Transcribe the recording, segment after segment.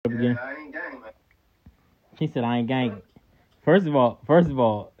again. I ain't gang, man. He said, I ain't gang. First of all,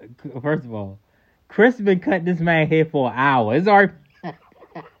 Chris been cutting this man hair for an hour. It's already... Hey,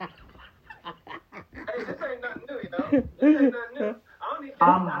 this ain't nothing new, This ain't nothing new.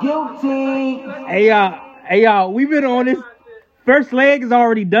 I'm guilty. Hey, y'all, we been on this. First leg is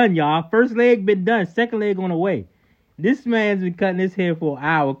already done, y'all. First leg been done. Second leg on the way. This man's been cutting his hair for an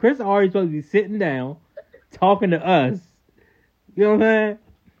hour. Chris already supposed to be sitting down, talking to us. You know what I'm saying?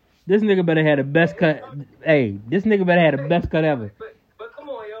 This nigga better have the best cut. Hey, this nigga better have the best cut ever. But come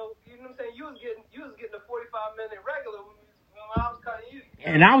on, yo. You know what I'm saying? You was getting a 45-minute regular when I was cutting you.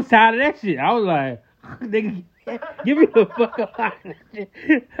 And I was tired of that shit. I was like, nigga, give me the fuck up out of that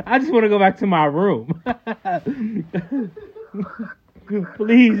shit. I just want to go back to my room.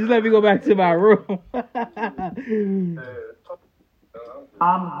 Please, just let me go back to my room.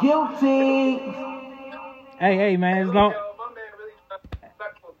 I'm guilty. Hey, man, as long... My man really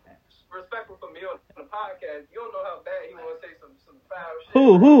respectful for me on the podcast. You don't know how bad he want to say some foul shit.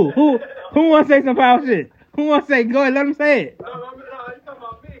 Who want to say some foul shit? Who want to say? Go ahead, let him say it. No, you talking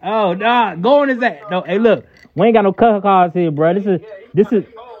about me. Oh, nah, go on his ass. No, hey, look, we ain't got no cut cards here, bro.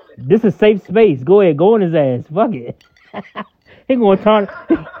 This is safe space. Go ahead, go on his ass. Fuck it. He gonna tarnish.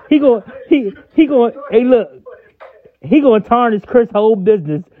 He gonna. Hey, look. He gonna tarnish Chris' whole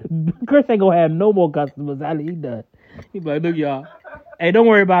business. Chris ain't gonna have no more customers after he done. He be like, look, y'all. Hey, don't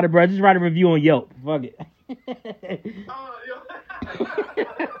worry about it, bro. Just write a review on Yelp. Fuck it.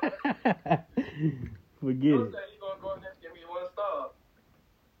 Forget it.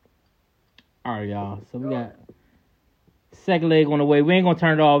 All right, y'all. So we got second leg on the way. We ain't gonna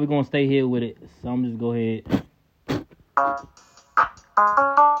turn it off. We're gonna stay here with it. So I'm just go ahead.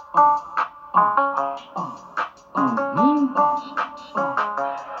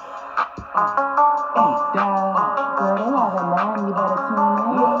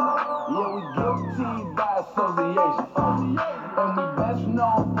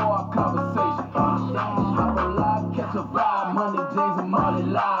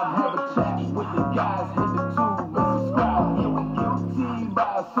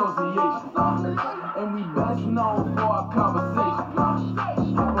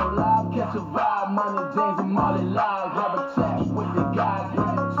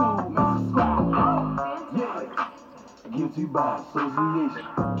 Guilty by association.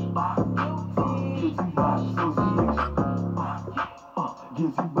 Guilty by association.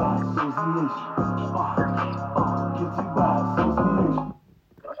 Guilty by association. Guilty by association.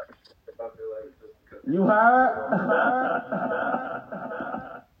 You heard?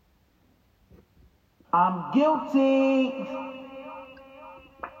 I'm guilty.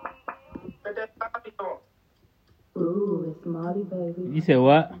 Put that Bobby on. Ooh, it's Marty, baby. You said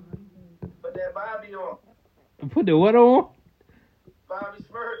what? Put that Bobby on. Put the what on? Bobby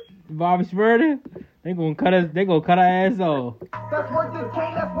Smurf. Bobby Smurder? They gonna cut us. They gonna cut our ass off. That's worth the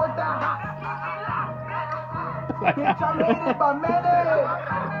cane. That's worth the hot. Bitch, I made it by minute.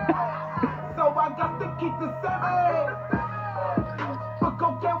 So I got to keep the seven. For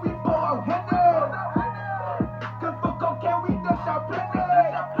cocaine we pour Henry. Cause for cocaine we dash our plenty.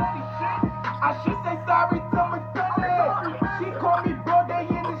 I should say sorry to McDonald. She called me broad day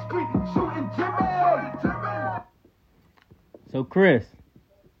in the street shooting Jimmy. So Chris.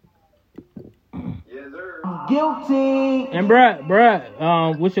 Yes, sir. I'm guilty. And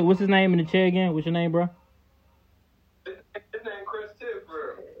bruh, what's his name in the chair again? What's your name, bruh? His name Chris too,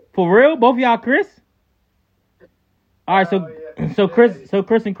 bro. For real? Both of y'all Chris? Alright, Yeah. so Chris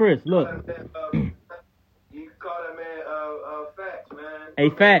and Chris, look. You can call that man Fats, man. Hey,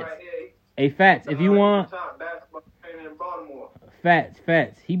 Fats. Right here. Hey, Fats, if you want Top basketball trainer in Baltimore.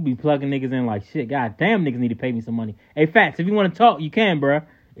 Fats, he be plugging niggas in like shit. God damn, niggas need to pay me some money. Hey, Fats, if you want to talk, you can, bruh.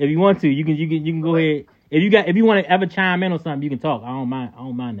 If you want to, you can go ahead. If you want to ever chime in on something, you can talk. I don't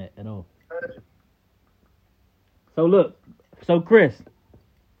mind that at all. So look, Chris,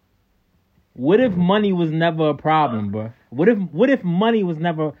 what if money was never a problem, bruh? What if money was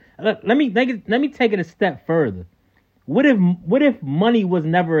never? Let me take it a step further. What if money was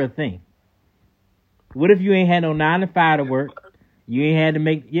never a thing? What if you ain't had no 9 to 5 to work? You ain't had to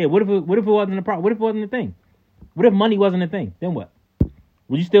make What if it wasn't a problem? What if it wasn't a thing? What if money wasn't a thing? Then what?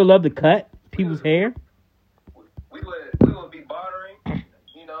 Would you still love to cut people's hair? We would be bartering.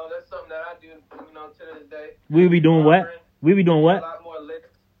 You know, that's something that I do. You know, to this day. We would be doing what? We be doing A what? lot more licks.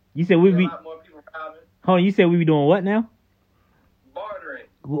 You said we A be. lot more people robbing. Hold on. You said we be doing what now? Bartering.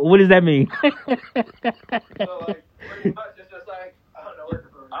 What does that mean? So like, pretty much, it's just like I don't know.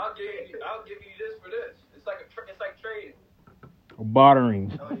 I'll give you this for this. It's like trading.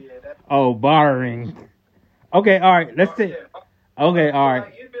 Bartering. Oh yeah. Oh, bartering. Okay, all right. Let's take. Okay, all right.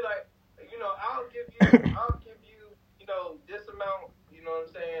 Like, you'd be like, I'll give you, this amount, you know what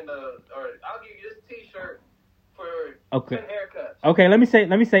I'm saying, or I'll give you this T-shirt for 10 haircuts. Okay, let me say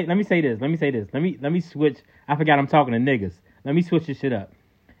this. Let me switch. I forgot I'm talking to niggas. Let me switch this shit up.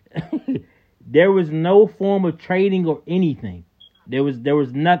 There was no form of trading or anything. There was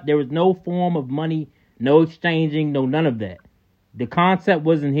no form of money, no exchanging, no none of that. The concept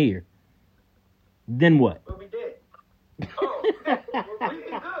wasn't here. Then what? But we did. Oh, well, we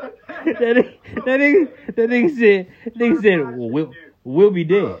did good. that nigga said, well, we'll be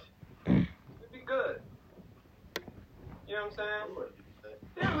dead. We'd be good. You know what I'm saying?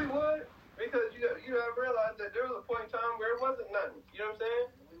 Yeah, we would. Because you have realized that there was a point in time where it wasn't nothing. You know what I'm saying?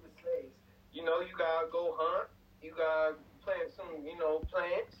 We were slaves. You gotta go hunt. You gotta plant some,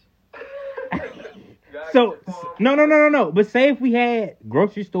 plants. So, no. But say if we had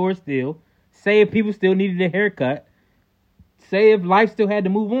grocery stores still, say if people still needed a haircut, say if life still had to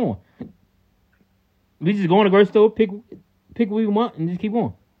move on. We just go in the grocery store, pick what we want, and just keep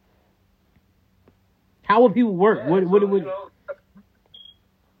going. How would people work? Yeah, what would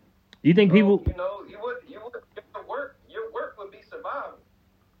you think people? Your work would be surviving.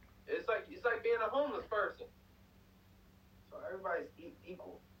 It's like being a homeless person. So everybody's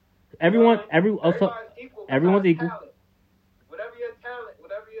equal. Everyone's equal. Everyone's equal. Talent. Whatever your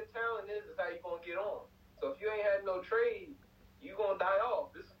talent is how you're gonna get on. So if you ain't had no trade, you gonna die off.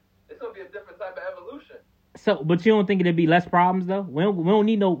 It's gonna be a different type of evolution. So, but you don't think it'd be less problems though? We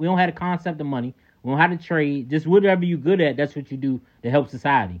don't have a concept of money. We don't have to trade. Just whatever you good at, that's what you do to help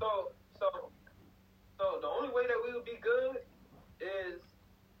society. So the only way that we would be good is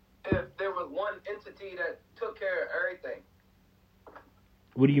if there was one entity that took care of everything.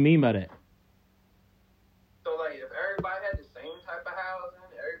 What do you mean by that? So like if everybody had the same type of housing,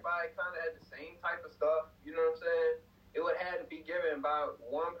 everybody kind of had the same type of stuff, you know what I'm saying? It would have to be given by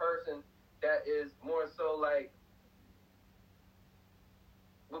one person that is more so like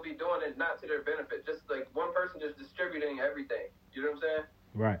will be doing it not to their benefit, just like one person just distributing everything. You know what I'm saying?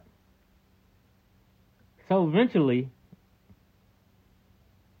 Right. So eventually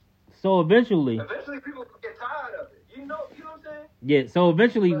people get tired of it. You know what I'm saying? Yeah, so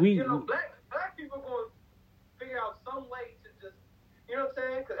eventually but, black people going to figure out some way to just, you know what I'm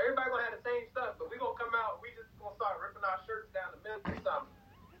saying? Because everybody going to have the same stuff, but we going to come out, we just going to start ripping our shirts down the middle or something.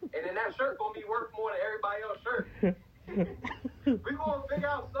 And then that shirt going to be worth more than everybody else's shirt. We going to figure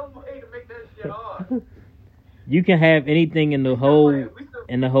out some way to make that shit hard. You can have anything in the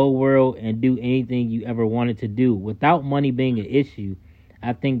whole world and do anything you ever wanted to do without money being an issue.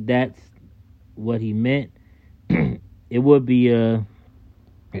 I think that's what he meant. It would be I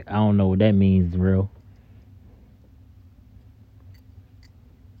don't know what that means, real.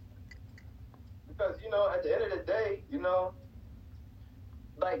 Because at the end of the day,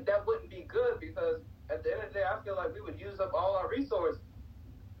 like that wouldn't be good because at the end of the day, I feel like we would use up all our resources.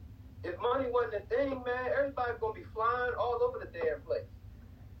 If money wasn't a thing, man, everybody's gonna be flying all over the damn place.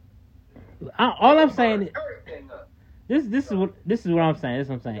 All I'm saying is everything up. this is what I'm saying. This is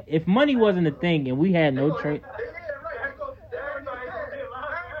what I'm saying. If money wasn't a thing and we had no trade,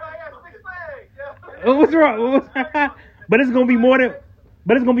 what's wrong? But it's gonna be more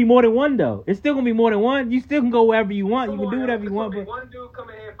than one though. It's still gonna be more than one. You still can go wherever you want. You can do whatever you want. But one dude come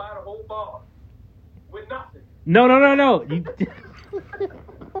in here and buy the whole bar with nothing. No.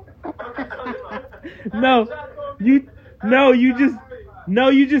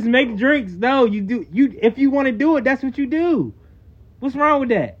 You just make drinks. No, you do. If you want to do it, that's what you do. What's wrong with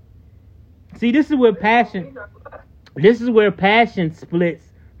that? See, this is where passion splits.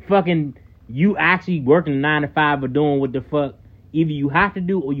 Fucking, you actually working 9 to 5 or doing what the fuck either you have to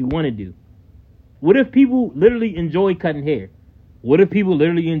do or you want to do. What if people literally enjoy cutting hair? What if people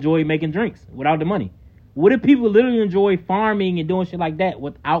literally enjoy making drinks without the money? What if people literally enjoy farming and doing shit like that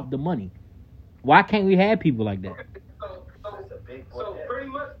without the money? Why can't we have people like that? So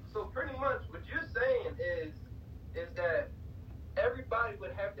pretty much what you're saying is that everybody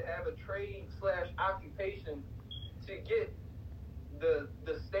would have to have a trade / occupation to get the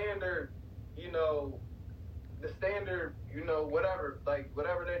standard,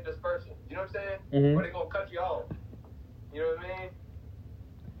 whatever they're dispersing. You know what I'm saying? Mm-hmm. Or they're gonna cut you off. You know what I mean?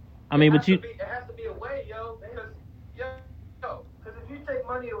 It has to be a way, yo, because if you take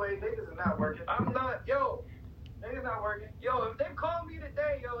money away, niggas are not working. Niggas not working. Yo, if they call me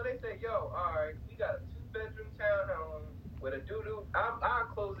today, yo, they say, yo, all right, we got a 2-bedroom townhome with a doo-doo. I'll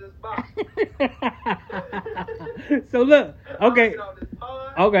close this box. So look, okay.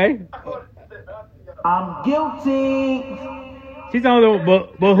 I'm guilty. She's on the,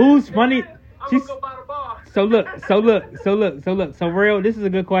 but who's funny? I'm gonna go buy the bar. So real. This is a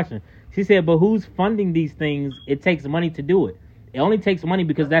good question. She said, but who's funding these things? It takes money to do it. It only takes money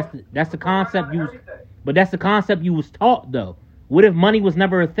because that's the concept you. But that's the concept you was taught though. What if money was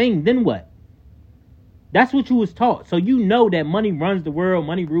never a thing? Then what? That's what you was taught. So you know that money runs the world,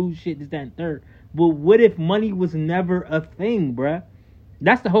 money rules shit, this, that, and third. But what if money was never a thing, bruh?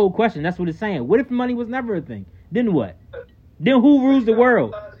 That's the whole question. That's what it's saying. What if money was never a thing? Then what? Then who rules the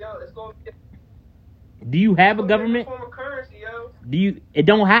world? Do you have a government? Do you? It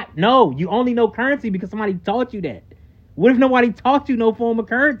don't have. No, you only know currency because somebody taught you that. What if nobody taught you no form of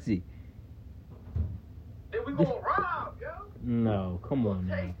currency? Then we gonna rob, yo. No, come on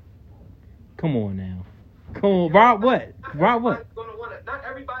now. Come on now. Come on, rob what? Rob what? Not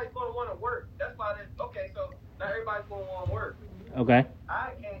everybody's gonna want to work. That's why. Okay, so not everybody's gonna want to work. Okay.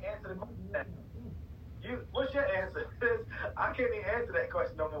 I can't answer the question. What's your answer? I can't even answer that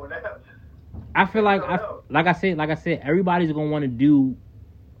question no more now. I feel like like I said, everybody's gonna want to do,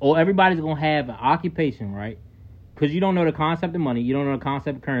 or everybody's gonna have an occupation, right? Because you don't know the concept of money, you don't know the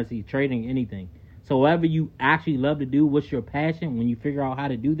concept of currency, trading, anything. So whatever you actually love to do, what's your passion? When you figure out how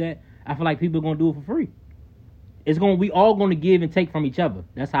to do that, I feel like people are gonna do it for free. We all gonna give and take from each other.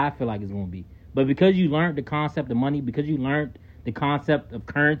 That's how I feel like it's gonna be. But because you learned the concept of money, because you learned the concept of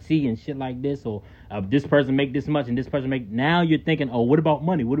currency and shit like this, or this person make this much and this person make, now you're thinking, oh, what about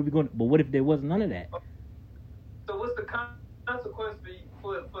money? What are we going to, but what if there was none of that? So what's the consequence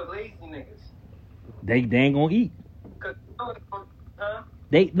for lazy niggas? They ain't gonna eat.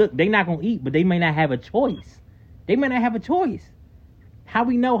 They not gonna eat, but they may not have a choice. They may not have a choice. How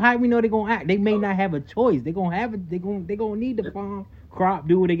we know they gonna act? They may not have a choice. They gonna need to farm, crop,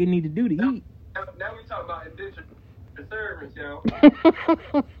 do what they need to do to eat. Now we talk about indentured servants, yo.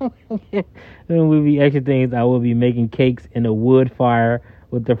 Then will be extra things. I will be making cakes in a wood fire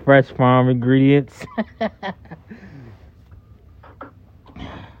with the fresh farm ingredients.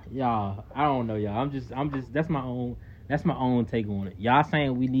 Y'all, I don't know, y'all. I'm just. That's my own take on it. Y'all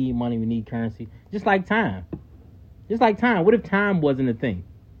saying we need money, we need currency, just like time. Just like time. What if time wasn't a thing?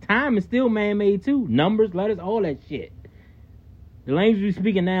 Time is still man-made too. Numbers, letters, all that shit. The language we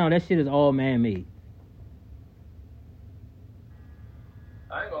speaking now, that shit is all man-made.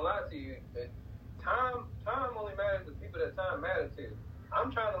 I ain't gonna lie to you. Time only matters to people that time matters to.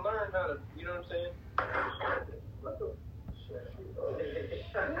 I'm trying to learn how to, you know what I'm saying?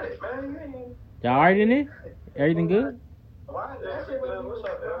 Y'all alright in there? Everything good?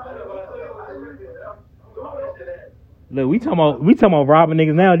 Look, we talking about robbing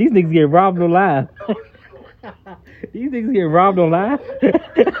niggas now. These niggas get robbed on live. These niggas get robbed on live.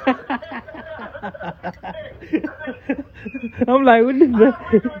 I'm like, what the fuck?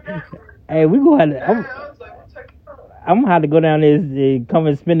 Hey, we gonna have to. I'm gonna have to go down there and come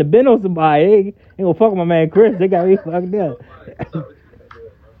and spin the bin on somebody. Ain't gonna fuck with my man Chris. They got me fucked up.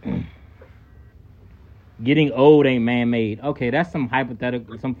 Getting old ain't man-made. Okay, that's some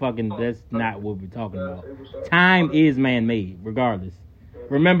hypothetical, that's not what we're talking about. Time is man-made, regardless.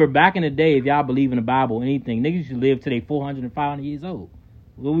 Remember, back in the day, if y'all believe in the Bible or anything, niggas should live till they 400 and 500 years old.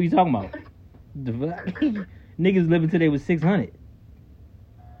 What were you talking about? The fuck? Niggas living till they was 600.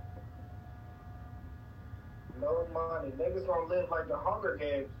 No money. Niggas gonna live like the Hunger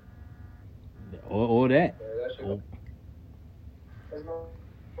Games. Or that. Yeah, there's gonna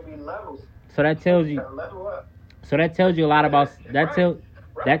be levels. So that tells you. So that tells you a lot about that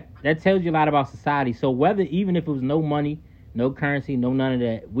tells you a lot about society. So whether, even if it was no money, no currency, no none of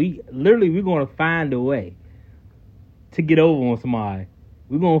that, we're gonna find a way to get over on somebody.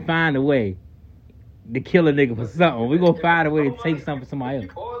 We're gonna find a way to kill a nigga for something. We're gonna find a way to take something from somebody else.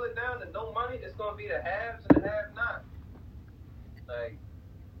 If you boil it down to no money, it's gonna be the haves and the have-nots. Like,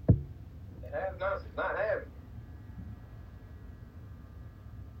 the have-nots is not having.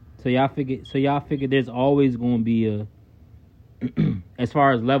 So y'all figure there's always going to be a, as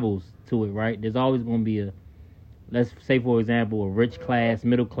far as levels to it, right? There's always going to be a, let's say for example, a rich class,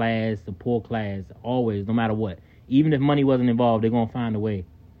 middle class, a poor class, always, no matter what. Even if money wasn't involved, they're going to find a way.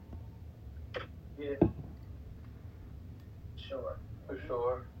 Yeah. Sure. For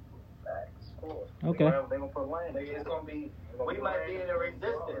sure. Facts. Of course. Okay. They're going to put land. It's going to be, we might be in a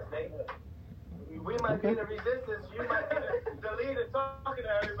resistance, nigga. We might be in a resistance. You might be the leader talking to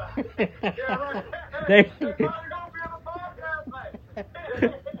everybody. Yeah, right. They're probably gonna be on the podcast like,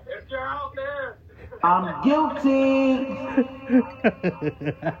 if you're out there, I'm guilty.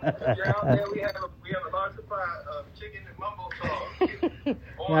 if you're out there, we have a large supply of chicken and mumbo sauce.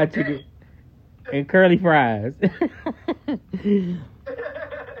 My chicken and curly fries.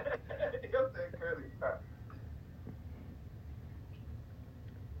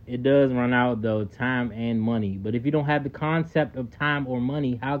 It does run out though, time and money. But if you don't have the concept of time or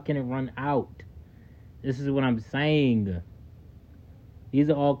money, how can it run out? This is what I'm saying. These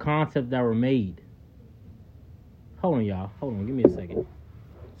are all concepts that were made. Hold on, y'all. Hold on. Give me a second.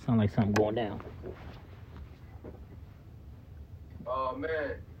 Sound like something going down. Oh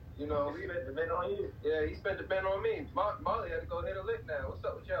man, you know he spent the bet on you. Yeah, he spent the bet on me. Molly had to go hit a lick now. What's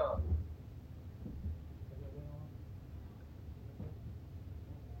up with y'all?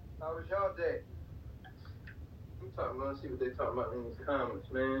 How was y'all day? I'm talking about, see what they talking about in these comments,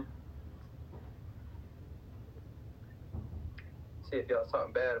 man. See if y'all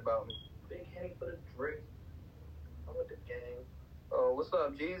talking bad about me. Big Henny for the drink. I'm with the gang. Oh, what's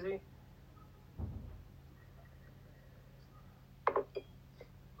up, Jeezy?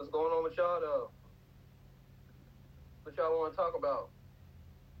 What's going on with y'all though? What y'all want to talk about?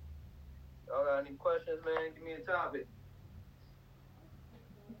 Y'all got any questions, man? Give me a topic.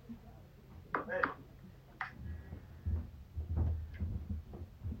 Man.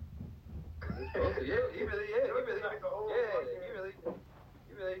 You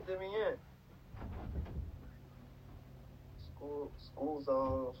really did me in. School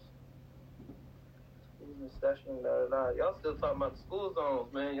zones. Schools in session, Y'all still talking about the school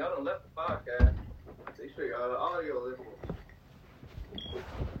zones, man. Y'all done left the podcast. Make sure y'all the audio listeners.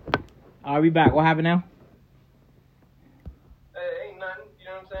 Are we back? What happened now? Hey, ain't nothing. You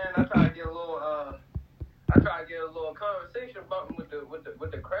know what I'm saying? I try to get a little conversation bumping with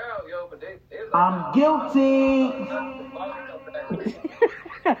the crowd, yo, but they like, I'm guilty.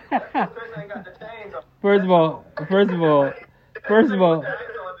 First of all,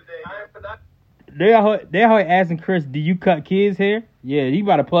 they out here asking Chris, "Do you cut kids' hair?" Yeah, he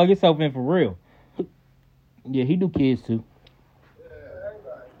about to plug himself in for real. Yeah, he do kids too.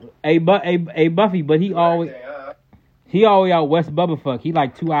 Hey, Buffy, but he always out West Bubblefuck. He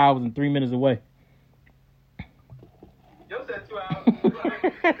like 2 hours and 3 minutes away. You said 2 hours.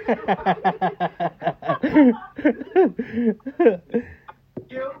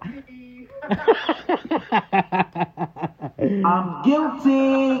 Guilty. I'm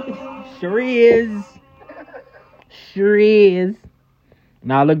guilty. Sure is.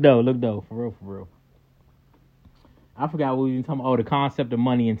 Nah, look though, for real. I forgot what we were talking about. Oh, the concept of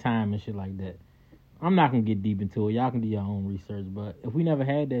money and time and shit like that. I'm not gonna get deep into it. Y'all can do your own research, but if we never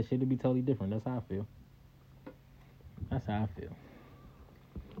had that shit, it'd be totally different. That's how I feel.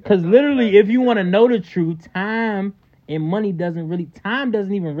 Cause literally, if you want to know the truth, time and money doesn't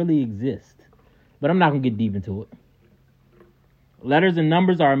even really exist. But I'm not gonna get deep into it. Letters and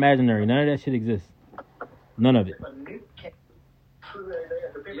numbers are imaginary. None of that shit exists. None of it. The people that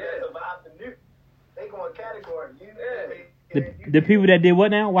survived the nuke, they go in category. The people that did what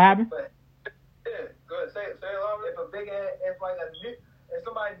now? What happened? Go ahead, say it, Robert. If like a nuke, if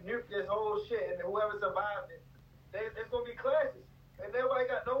somebody nuked this whole shit and whoever survived it, it's gonna be classes, and everybody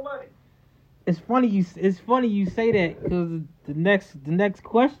got no money. It's funny you say that because the next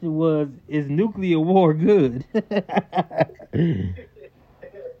question was, is nuclear war good?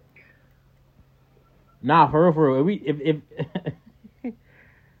 Nah, for real.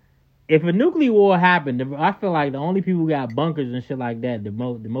 If a nuclear war happened, I feel like the only people who got bunkers and shit like that, the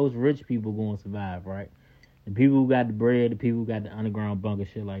most rich people gonna survive, right? The people who got the bread, the people who got the underground bunker,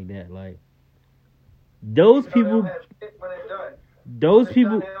 shit like that, like those people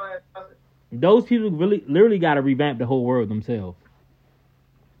really literally got to revamp the whole world themselves.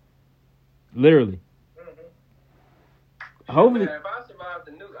 Literally. Mm-hmm. Hopefully. Man, if I survive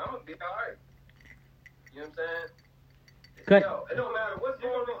the nuke, I'm gonna be alright. You know what I'm saying? Cut. Yo, it don't matter what's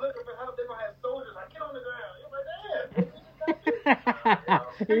going on. They're looking for help. They're gonna have soldiers. Like, get on the ground. You're like,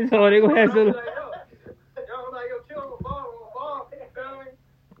 damn. So they gonna have some. Yo, chill on the ball. You feel me?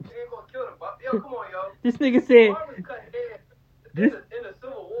 You ain't gonna kill the ball. Yo, come on, yo. This nigga said. In the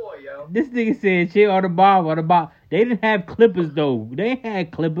Civil War, yo. This nigga said chill on the ball. They didn't have clippers though. They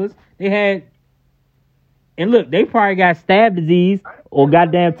had clippers. They had. And look, they probably got staph disease or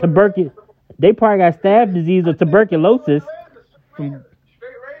goddamn tuberculosis. They probably got staph disease or tuberculosis. From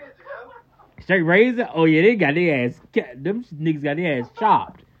straight razor? Oh yeah, they got their ass. Them niggas got their ass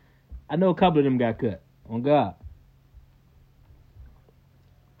chopped. I know a couple of them got cut. On God.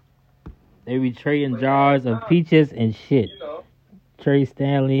 They be trading jars of peaches and shit. You know. Trey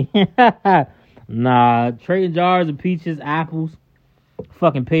Stanley. Nah, trading jars of peaches, apples,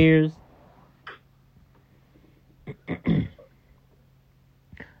 fucking pears.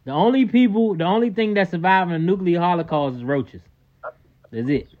 The only thing that survived in a nuclear holocaust is roaches. That's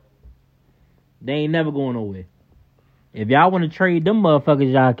it. They ain't never going nowhere. If y'all want to trade them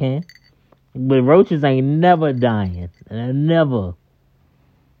motherfuckers, y'all can. But roaches ain't never dying. Never.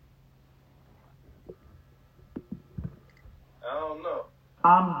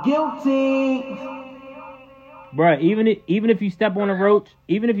 I'm guilty. Bruh, even if you step on a roach,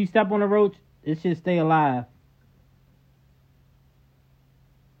 it should stay alive.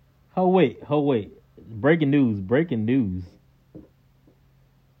 Oh wait. Breaking news.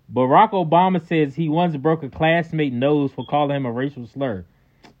 Barack Obama says he once broke a classmate nose for calling him a racial slur.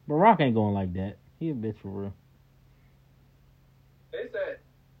 Barack ain't going like that. He a bitch for real. They said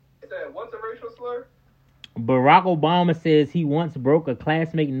what's a racial slur? Barack Obama says he once broke a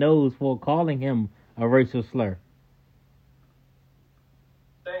classmate nose for calling him a racial slur.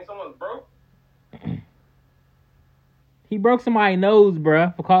 Saying someone's broke? He broke somebody's nose,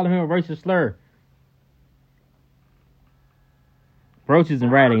 bruh, for calling him a racial slur. Roaches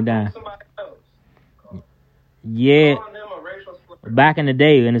and rat ain't dying. Somebody else. Yeah, Calling them a racial slur. back in the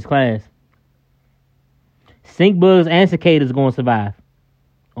day in his class. Stink bugs and cicadas gonna survive.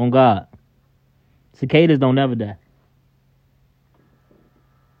 On God. Cicadas don't never die.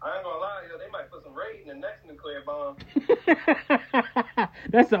 I ain't gonna lie, yo, they might put some raid in the next nuclear bomb.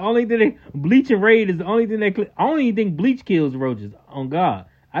 That's the only thing bleach and raid is the only thing I don't even think bleach kills roaches. On God.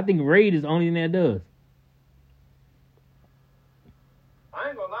 I think raid is the only thing that does. I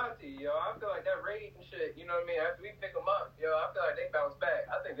ain't gonna lie to you, yo. I feel like that raid and shit, you know what I mean? After we pick them up, yo, I feel like they bounce back.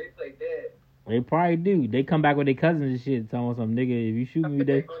 I think they play dead. They probably do. They come back with their cousins and shit, telling some nigga, if you shoot I me, think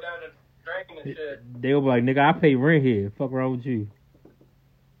they they go down the drain and shit. they'll be like, nigga, I pay rent here. Fuck wrong with you.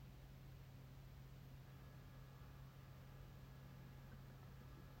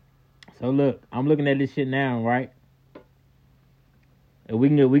 So look, I'm looking at this shit now, right? And we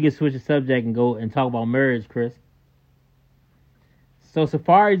can switch the subject and go and talk about marriage, Chris. So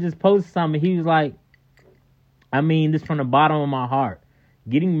Safari just posted something. He was like, I mean this from the bottom of my heart.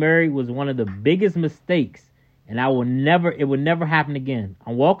 Getting married was one of the biggest mistakes, and it would never happen again.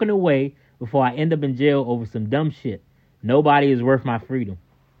 I'm walking away before I end up in jail over some dumb shit. Nobody is worth my freedom.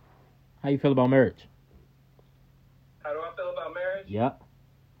 How you feel about marriage? How do I feel about marriage? Yep.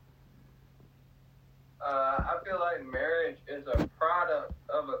 I feel like marriage is a product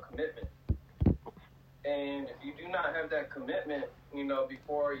of a commitment. And if you do not have that commitment, you know,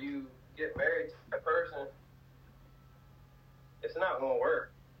 before you get married to that person, it's not going to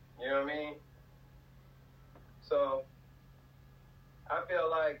work. You know what I mean? So, I feel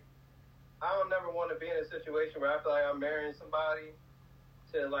like I don't never want to be in a situation where I feel like I'm marrying somebody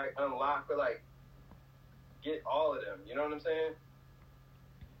to, like, unlock or, like, get all of them. You know what I'm saying?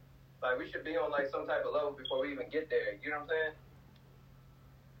 Like, we should be on, like, some type of level before we even get there. You know what I'm saying?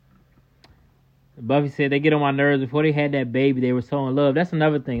 Buffy said they get on my nerves. Before they had that baby, they were so in love. That's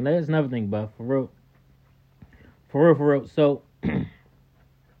another thing. Buff. For real. So,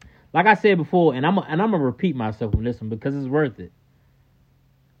 like I said before, and I'm gonna repeat myself on this one because it's worth it.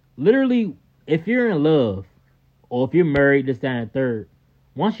 Literally, if you're in love, or if you're married, this, that, and third,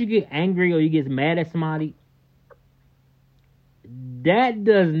 once you get angry or you get mad at somebody, that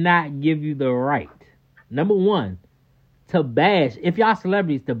does not give you the right, number one, to bash, if y'all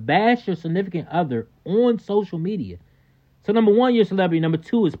celebrities, to bash your significant other on social media. So number one, you're a celebrity. Number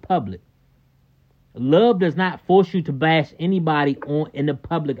two, is public. Love does not force you to bash anybody in the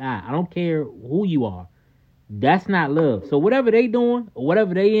public eye. I don't care who you are. That's not love. So whatever they doing or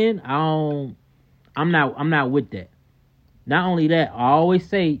whatever they in, I'm not with that. Not only that, I always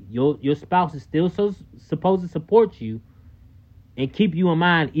say your spouse is still supposed to support you and keep you in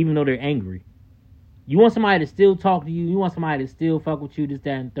mind even though they're angry. You want somebody to still talk to you. You want somebody to still fuck with you, this,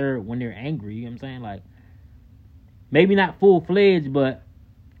 that, and third when they're angry. You know what I'm saying? Like, maybe not full-fledged, but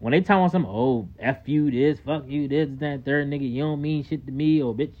when they talk about something, oh, F you, this, fuck you, this, that, and third, nigga, you don't mean shit to me,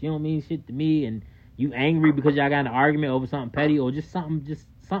 or bitch, you don't mean shit to me, and you angry because y'all got in an argument over something petty, or just something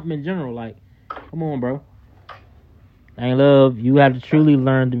in general. Like, come on, bro. Ain't love. You have to truly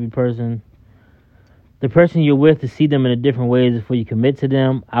learn to be the person you're with, to see them in a different ways before you commit to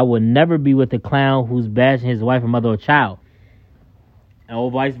them. I would never be with a clown who's bashing his wife or mother or child.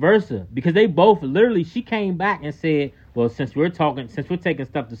 Or vice versa. Because they both, literally, she came back and said, well, since we're taking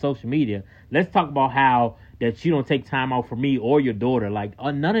stuff to social media, let's talk about how that you don't take time out for me or your daughter. Like,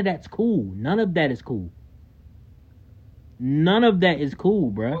 none of that's cool. None of that is cool. None of that is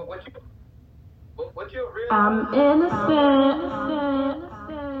cool, bruh. What you realize? I'm innocent.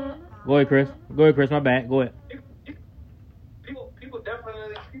 Go ahead, Chris. My bad. Go ahead. People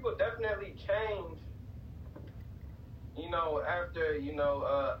definitely change. You know, after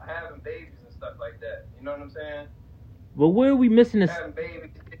having babies and stuff like that. You know what I'm saying? But where are we missing this? Having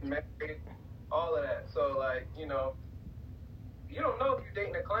babies, getting married, all of that. So like, you know, you don't know if you're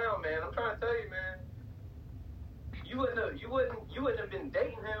dating a clown, man. I'm trying to tell you, man. You wouldn't have been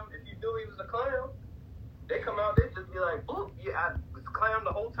dating him if you knew he was a clown. They come out, they just be like, boop, yeah, I was clown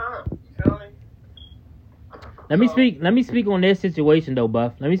the whole time. You feel me? Let me speak on their situation though,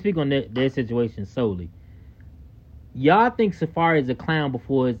 Buff. Let me speak on their situation solely. Y'all think Safari is a clown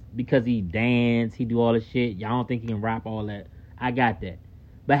before it's because he dance, he do all this shit. Y'all don't think he can rap all that. I got that.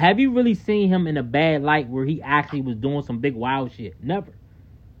 But have you really seen him in a bad light where he actually was doing some big wild shit? Never.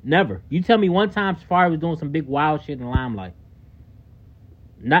 Never. You tell me one time Safari was doing some big wild shit in the limelight.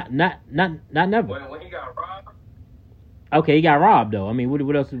 Not never. When he got robbed. Okay, he got robbed though. I mean,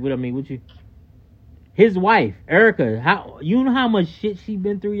 what else? What you? His wife, Erica. How you know how much shit she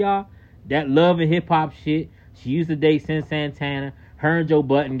been through, y'all? That love and hip hop shit. She used to date Sin Santana. Her and Joe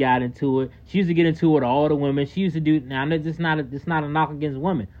Budden got into it. She used to get into it with all the women. She used to do. Now, it's not a knock against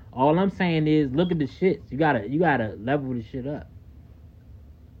women. All I'm saying is, look at the shits. You gotta level the shit up.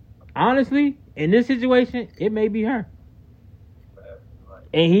 Honestly, in this situation, it may be her.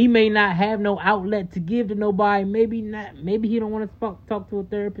 And he may not have no outlet to give to nobody. Maybe not. Maybe he don't want to talk to a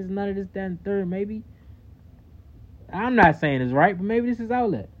therapist. None of this, that, and third. Maybe. I'm not saying it's right, but maybe this is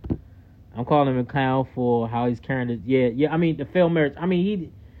outlet. I'm calling him a clown for how he's carrying it. Yeah. I mean, the failed marriage. I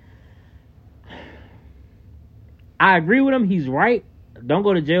mean, I agree with him. He's right. Don't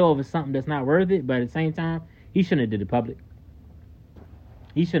go to jail over something that's not worth it. But at the same time, he shouldn't have did it public.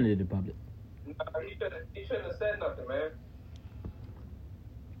 He shouldn't have did it public. No, he shouldn't have said nothing, man.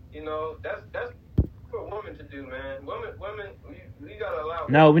 You know, that's for women to do, man. Women, we gotta allow.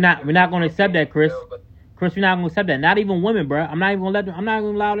 No, we're not going to accept that, Chris. Chris, we're not going to accept that. Not even women, bro. I'm not even going to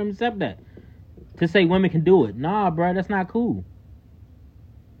allow them to accept that. To say women can do it. Nah, bro, that's not cool.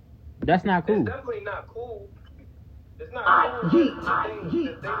 That's not cool. It's definitely not cool. It's not cool.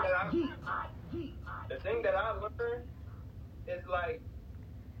 The thing that I learned is like,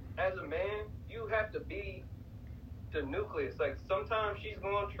 as a man, you have to be the nucleus. Like, sometimes she's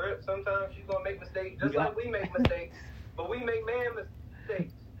going to trip, sometimes she's going to make mistakes, just like we make mistakes, but we make man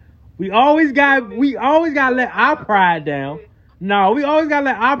mistakes. We always got to let our pride down. No, we always got to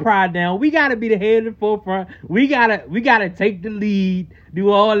let our pride down. We got to be the head in the forefront. We got to take the lead, do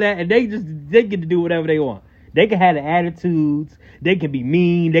all that, and they get to do whatever they want. They can have the attitudes. They can be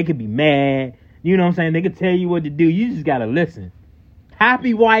mean. They can be mad. You know what I'm saying? They can tell you what to do. You just got to listen.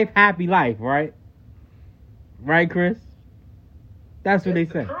 Happy wife, happy life, right? Right, Chris? That's what they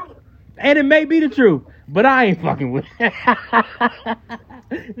say. And it may be the truth, but I ain't fucking with it.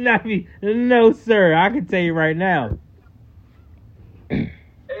 Not me. No, sir. I can tell you right now. Hey,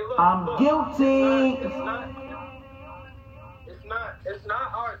 look, I'm guilty. It's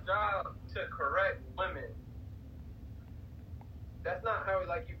not our job to correct women. That's not how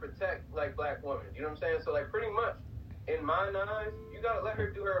you protect like black women. You know what I'm saying? So pretty much, in my eyes, you gotta let her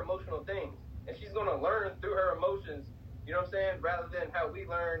do her emotional things, and she's gonna learn through her emotions. You know what I'm saying? Rather than how we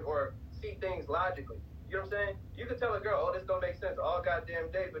learn or see things logically. You know what I'm saying? You can tell a girl, oh, this don't make sense all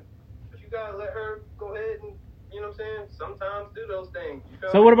goddamn day, but you gotta let her go ahead and, you know what I'm saying, sometimes do those things. You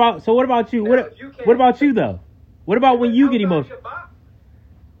feel So me? what about you? Now, What about you though? What about when you get emotional?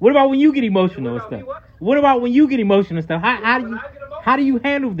 What about when you get emotional and stuff? What about when you get emotional and stuff? How do you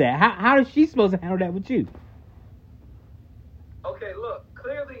handle that? How is she supposed to handle that with you? Okay, look,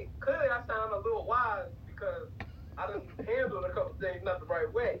 clearly I sound a little wise because I done handled a couple things not the right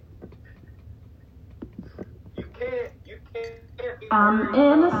way. You can't be I'm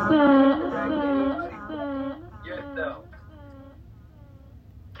innocent. yourself.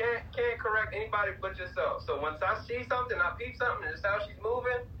 Can't correct anybody but yourself. So once I see something, I peep something, and it's how she's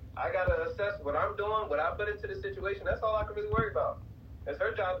moving, I gotta assess what I'm doing, what I put into the situation. That's all I can really worry about. It's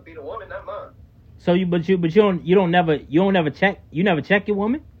her job to be the woman, not mine. So you never check your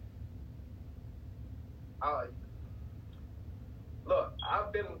woman? Look,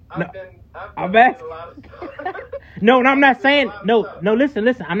 I've been I'm through asking. a lot of stuff. No, I'm not saying no. Listen.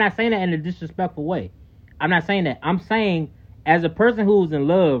 I'm not saying that in a disrespectful way. I'm not saying that. I'm saying as a person who's in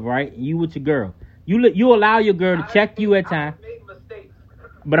love, right? You with your girl, you allow your girl to check you at times. I've made mistakes.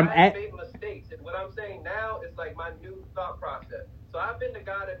 But I've made mistakes, and what I'm saying now is my new thought process. So I've been the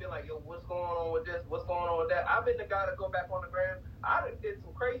guy that been like, yo, what's going on with this? What's going on with that? I've been the guy to go back on the gram. I did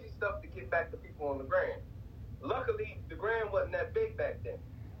some crazy stuff to get back to people on the gram. Luckily, the gram wasn't that big back then.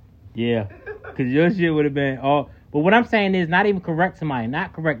 Yeah, because your shit would have been all. But what I'm saying is not even correct somebody,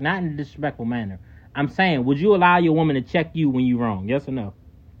 not in a disrespectful manner. I'm saying, would you allow your woman to check you when you're wrong? Yes or no?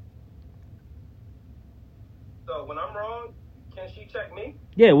 So when I'm wrong, can she check me?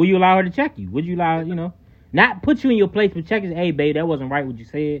 Yeah, will you allow her to check you? Would you allow, not put you in your place, but check you. Hey, babe, that wasn't right what you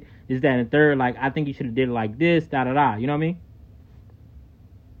said. This, that, and the third. Like, I think you should have did it like this, da-da-da. You know what I mean?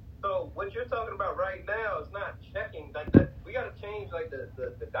 So what you're talking about right now is not checking. That we got to change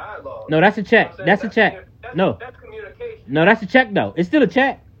the dialogue. No, that's a check. You know what I'm That's a saying? check. No. That's communication. No, that's a check though. It's still a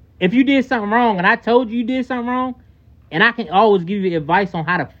check. If you did something wrong and I told you did something wrong, and I can always give you advice on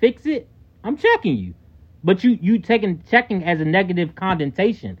how to fix it, I'm checking you. But you taking checking as a negative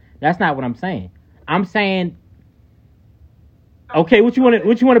connotation. That's not what I'm saying. I'm saying, okay, what you want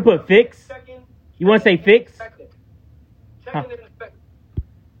to put? Fix? You want to say fix? Checking and inspecting.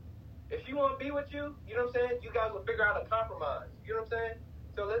 If she want to be with you, you know what I'm saying? You guys will figure out a compromise. You know what I'm saying?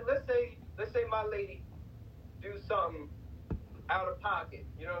 So let's say my lady do something out of pocket.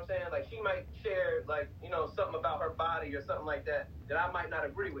 You know what I'm saying? Like she might share something about her body or something like that I might not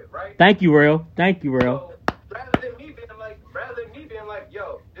agree with, right? Thank you, Real. So rather than me being like,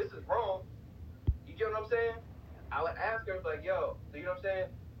 yo, this is wrong. You get what I'm saying? I would ask her like, yo, you know what I'm saying?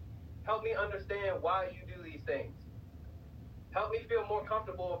 Help me understand why you do these things. Help me feel more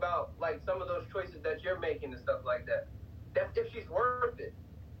comfortable about like some of those choices that you're making and stuff like that. That's if she's worth it.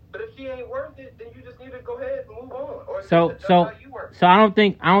 But if she ain't worth it, then you just need to go ahead and move on. Or So I don't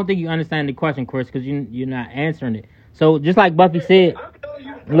think you understand the question, Chris, because you're not answering it. So just like Buffy said,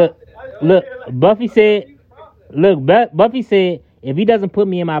 Buffy said, if he doesn't put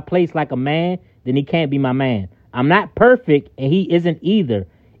me in my place like a man, then he can't be my man. I'm not perfect, and he isn't either.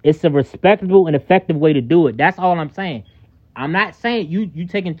 It's a respectable and effective way to do it. That's all I'm saying. I'm not saying you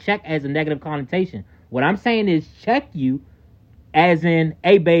taking check as a negative connotation. What I'm saying is check you as in,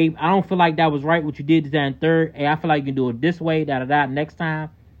 hey, babe, I don't feel like that was right what you did this, that, and third. Hey, I feel like you can do it this way, da-da-da, next time.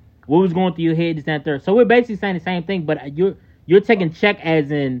 What was going through your head, this, that, and third. So we're basically saying the same thing, but you're taking check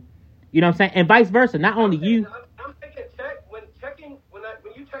as in, you know what I'm saying? And vice versa. Not only you. I'm taking check. When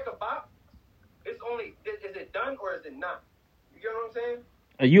you check a box, it's only, is it done or is it not? You get what I'm saying?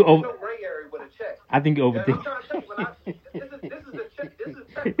 There's no gray area with a check. I think you overthink. I'm trying to tell you, this is a check. This is a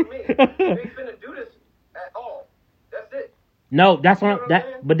check for me. You ain't finna do this at all. That's it. No, that's what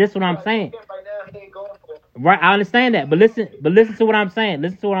but this is what I'm saying. Right, I understand that, but listen to what I'm saying.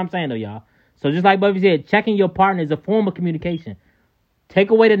 Listen to what I'm saying though, y'all. So just like Buffy said, checking your partner is a form of communication.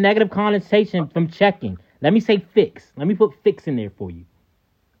 Take away the negative connotation from checking. Let me say fix. Let me put fix in there for you.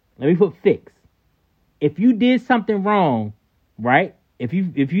 Let me put fix. If you did something wrong, right? If you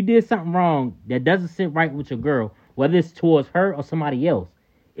did something wrong that doesn't sit right with your girl, whether it's towards her or somebody else,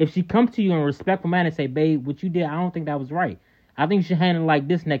 if she comes to you in a respectful manner and say, babe, what you did, I don't think that was right. I think you should handle it like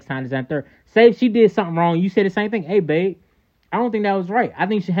this next time, this and third. Say if she did something wrong, you say the same thing. Hey, babe, I don't think that was right. I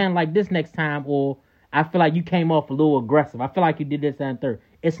think you should handle it like this next time, or I feel like you came off a little aggressive. I feel like you did this and third.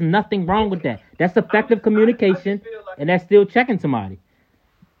 It's nothing wrong with that. That's effective communication, and that's still checking somebody.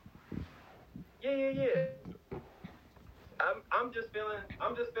 Yeah. I'm just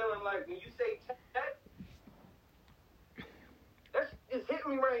feeling like when you say check, it's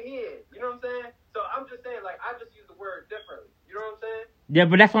hitting me right here. You know what I'm saying? So I'm just saying, like, I just use the word differently. You know what I'm saying? Yeah,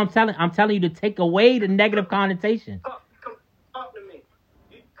 but that's what I'm telling. I'm telling you to take away the negative connotation. Come talk to me.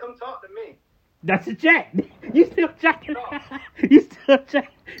 Come talk to me. That's a check. You still checking? You still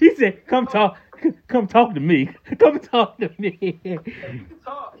check? He said, "Come talk to me. Come talk to me." We can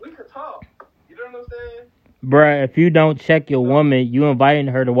talk. You know what I'm saying? Bruh, if you don't check your woman, you inviting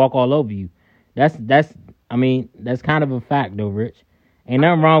her to walk all over you. That's kind of a fact though, Rich. Ain't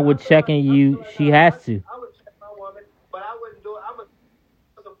nothing wrong with checking you. She has to. I would check my woman, but I wouldn't do it. I would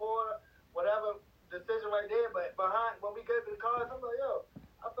support whatever decision right there. But when we get to the cars, I'm like, yo,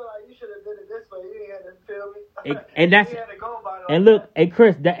 I feel like you should have did it this way. You ain't had to feel me. And that's, and look, hey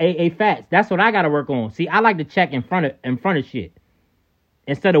Chris, Fats, that's what I gotta work on. See, I like to check in front of shit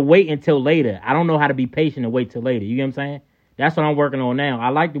instead of wait until later. I don't know how to be patient and wait till later. You get what I'm saying? That's what I'm working on now. I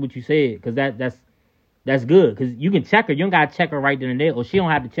liked what you said because that's good because you can check her. You don't gotta check her right then and there, or she don't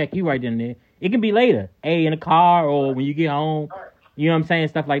have to check you right then and there. It can be later, in the car or when you get home. You know what I'm saying?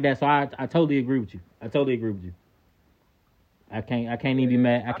 Stuff like that. So I totally agree with you. I can't even be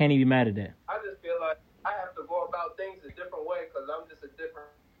mad. I can't even be mad at that. I just feel like I have to go about things a different way because I'm just a different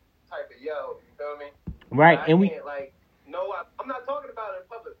type of yo. You feel me? Right, I'm not talking about it in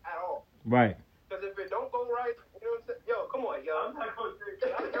public at all. Right. Because if it don't go right, you know what I'm saying? Yo, come on, yo. I'm not going to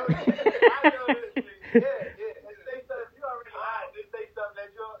say I know this. Yeah. Just say something. You already lied. Just say something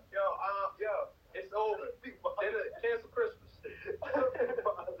that yo, it's over. Cancel Christmas.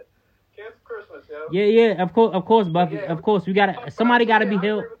 Cancel Christmas, yo. Yeah. Of course, Buffy. Yeah, of course, somebody gotta be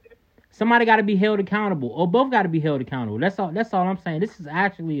held. Somebody gotta be held accountable, or both gotta be held accountable. That's all I'm saying. This is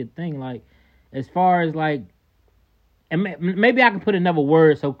actually a thing. Like, as far as like, and maybe I can put another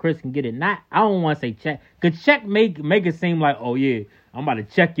word so Chris can get it. I don't want to say check, cause check make it seem like, oh yeah, I'm about to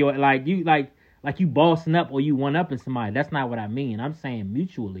check your like you bossing up or you one upping somebody. That's not what I mean. I'm saying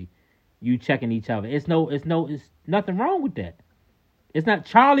mutually, you checking each other. It's nothing wrong with that. It's not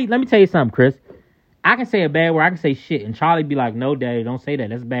Charlie. Let me tell you something, Chris. I can say a bad word. I can say shit, and Charlie be like, "No, Daddy, don't say that.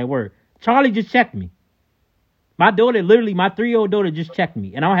 That's a bad word." Charlie just checked me. My daughter, literally, my 3-year-old daughter just checked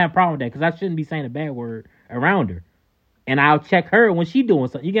me, and I don't have a problem with that because I shouldn't be saying a bad word around her. And I'll check her when she doing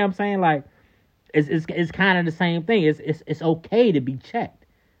something. You get what I'm saying? Like, it's kind of the same thing. It's okay to be checked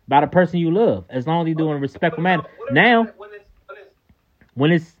by the person you love as long as you're doing a respectful manner. Now,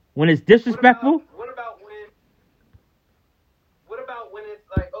 when it's disrespectful. What about when it's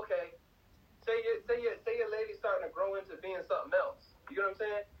like, okay, say your lady's starting to grow into being something else. You know what I'm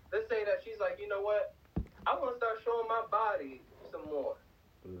saying? Let's say that she's like, you know what? I want to start showing my body some more.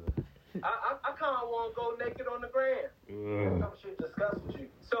 I kind of want to go naked on the gram. Some shit discuss with you.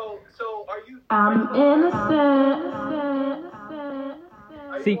 So are you? I'm innocent.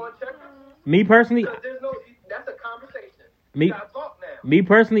 Are you See, going to check it? Me personally, Because that's a conversation. Me- You gotta talk now. me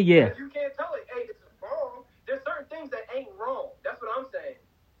personally, yeah. If you can't tell it, hey, this is wrong. There's certain things that ain't wrong. That's what I'm saying.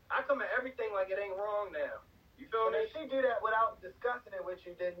 I come at everything like it ain't wrong now. You feel me? If she do that without discussing it with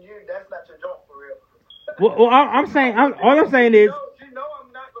you, then that's not your joint for real. Well, I'm saying, all I'm saying is, You know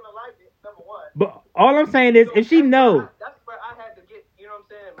I'm not gonna like it. Number one. but all I'm saying is, if she knows, That's where I had to get, you know what I'm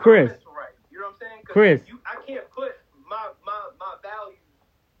saying? My Chris. mental right. You know what I'm saying? 'Cause Chris. I can't put my values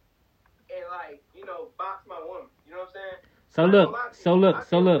and like, you know, box my woman. You know what I'm saying? so I look, ain't gonna lie to so you. look, I so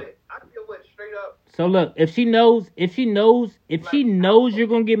feel look, lit. I feel lit straight up. so look. If she knows you're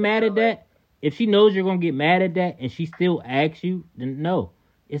gonna get mad at that, if she knows you're gonna get mad at that, and she still asks you, then no,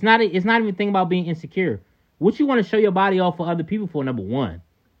 it's not even a thing about being insecure. What you want to show your body off for other people for? Number one,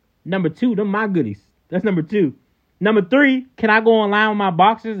 number two, them my goodies. That's number two. Number three, can I go online with my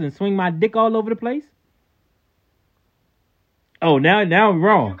boxers and swing my dick all over the place? Oh, now I'm You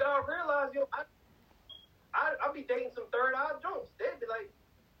wrong. gotta realize, I be dating some third eye jokes. They'd be like,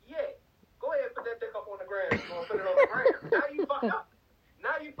 yeah, go ahead and put that dick up on the ground. You gonna put it on the ground.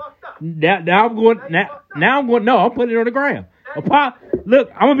 Now you fucked up. Now I'm going. Now I'm going. No, I'm putting it on the gram.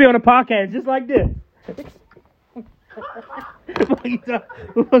 Look, I'm gonna be on a podcast just like this.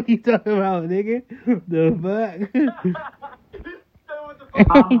 What you talking about, nigga? The fuck?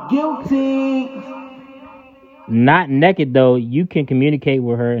 I'm guilty. Not naked though. You can communicate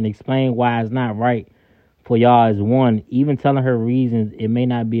with her and explain why it's not right for y'all as one. Even telling her reasons it may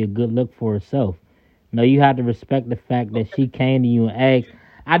not be a good look for herself. No, you have to respect the fact that she came to you and asked.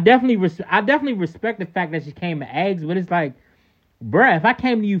 I definitely respect the fact that she came and asked, but it's like, bruh, if I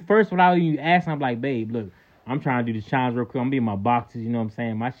came to you first without you asking, I'm like, babe, look, I'm trying to do this challenge real quick. I'm gonna be in my boxes, you know what I'm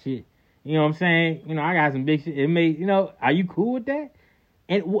saying? My shit, you know what I'm saying? You know, I got some big shit. It may, you know, are you cool with that?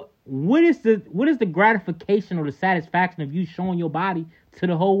 And what is the gratification or the satisfaction of you showing your body to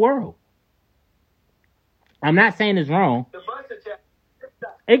the whole world? I'm not saying it's wrong. The busted check.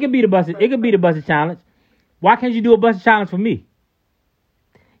 It could be the busted challenge. Why can't you do a busted challenge for me?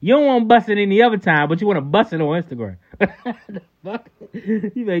 You don't want to bust it any other time, but you want to bust it on Instagram. The fuck?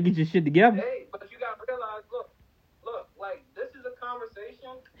 You better get your shit together. Hey, but you gotta realize, look, like this is a conversation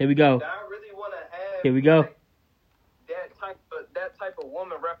Here we go. that I really want to have. Here we go. Like, that type of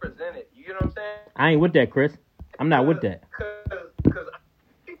woman represented. You know what I'm saying? I ain't with that, Chris. I'm not with that.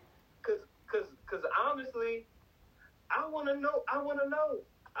 Cause honestly, I want to know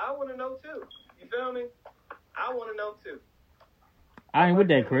too. You feel me? I want to know too. I ain't with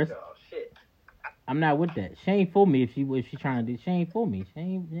that, Chris. Oh, shit. I'm not with that. She ain't for me if she trying to do. She ain't for me. She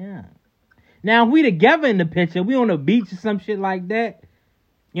ain't. Yeah. Now if we together in the picture, we on the beach or some shit like that.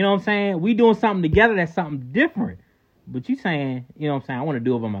 You know what I'm saying? We doing something together that's something different. But you saying, you know what I'm saying? I want to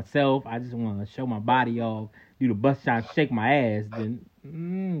do it by myself. I just want to show my body off, do the bust shot, shake my ass. Then,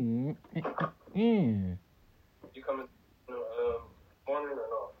 You coming morning or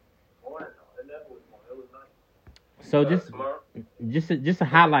no? Morning. And that was morning. It was nice. So just a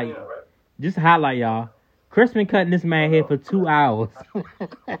highlight. Yeah, right? Just a highlight, y'all. Chris been cutting this man hair for 2 hours.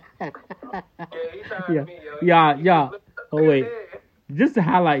 Yeah, he tired me, yo. Y'all. Oh wait. Just to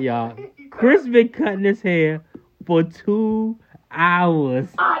highlight, y'all. Chris been cutting his hair for 2 hours.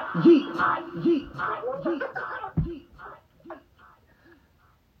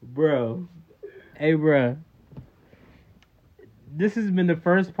 Bro. Hey, bro. This has been the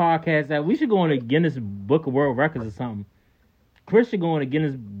first podcast that we should go on the Guinness Book of World Records or something. Chris should go on the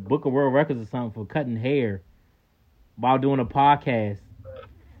Guinness Book of World Records or something for cutting hair while doing a podcast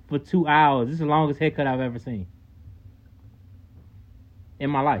for 2 hours. This is the longest haircut I've ever seen in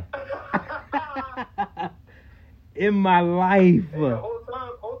my life. In my life. Hey, the whole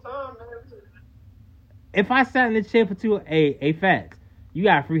time, man. If I sat in the chair for hey, Fats, you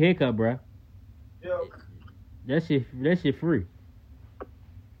got a free haircut, bro. Yo, That shit free.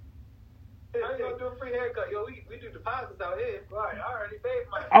 I ain't gonna do a free haircut. Yo, we do the deposits out here. Right, I already paid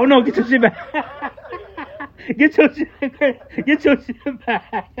my. Oh no, get your shit back. Get your shit back. Get your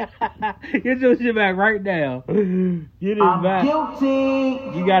shit back right now. Get it back.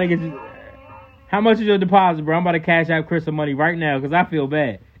 Guilty. You gotta get your... How much is your deposit, bro? I'm about to cash out Chris some money right now because I feel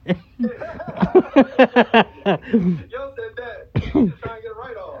bad. Yo said that. He's trying to get it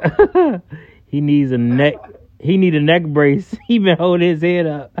right off. He needs a neck. He need a neck brace. He been holding his head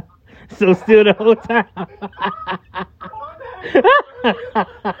up so still the whole time.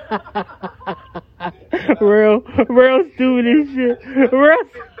 real stupid as shit.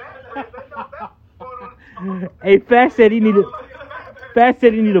 Hey, Fast said he need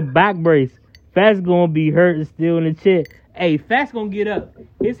a back brace. Fast gonna be hurt and still in the chair. Hey, Fast gonna get up.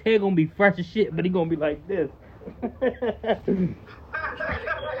 His head gonna be fresh as shit, but he gonna be like this.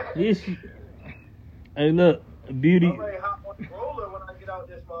 Hey, look, beauty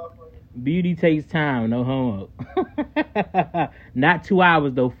takes time. No homo. Not 2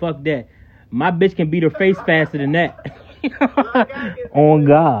 hours though. Fuck that. My bitch can beat her face faster than that. On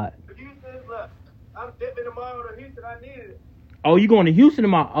God. I'm dipping tomorrow to Houston. I need it. Oh, you going to Houston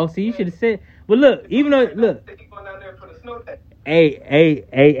tomorrow? Oh, see, you should have said. But look, even though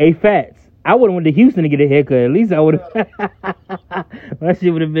hey, Fats. I would have went to Houston to get a haircut. At least I would have. That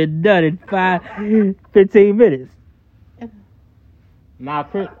shit would have been done in 15 minutes.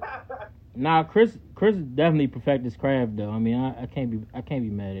 Chris definitely perfect his craft though. I mean, I can't be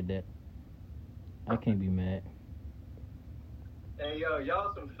mad at that. I can't be mad. Hey yo,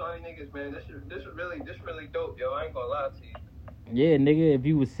 y'all some funny niggas, man. This really dope, yo. I ain't gonna lie to you. Yeah, nigga, if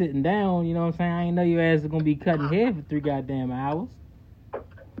you was sitting down, you know what I'm saying? I ain't know your ass was gonna be cutting hair for 3 goddamn hours.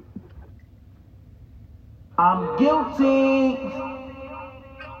 I'm guilty.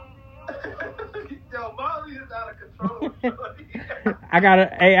 Yo, Molly is out of control. I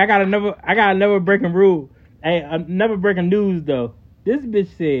got another breaking rule. Hey, another breaking news though. This bitch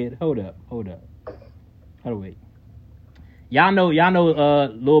said, hold up. Wait. Y'all know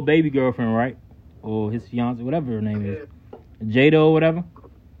little baby girlfriend, right? Or his fiance, whatever her name is. Jada or whatever.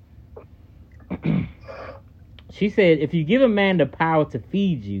 She said, if you give a man the power to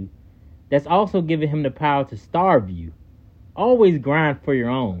feed you, that's also giving him the power to starve you. Always grind for your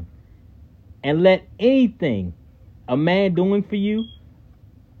own. And let anything a man doing for you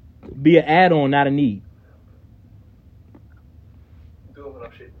be an add-on, not a need.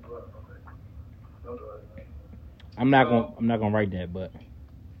 I'm not gonna write that, but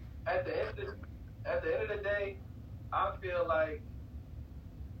at the end of the day, I feel like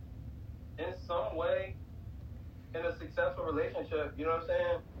in some way, in a successful relationship, you know what I'm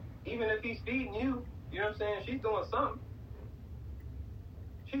saying? Even if he's feeding you, you know what I'm saying? She's doing something.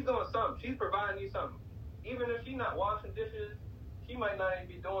 She's providing you something. Even if she's not washing dishes, she might not even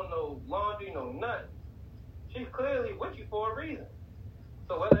be doing no laundry, no nothing. She's clearly with you for a reason.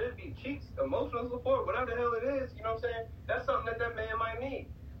 So whether it be cheeks, emotional support, whatever the hell it is, you know what I'm saying? That's something that man might need.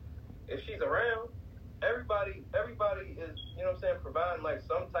 If she's around, everybody is, you know what I'm saying, providing like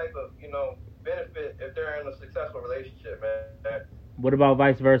some type of, you know, benefit if they're in a successful relationship, man. What about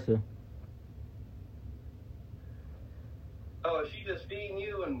vice versa? Oh, she just feeding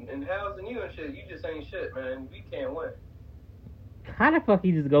you and housing you and shit. You just ain't shit, man. We can't win. How the fuck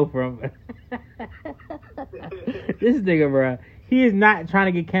he just go from this nigga, bro? He is not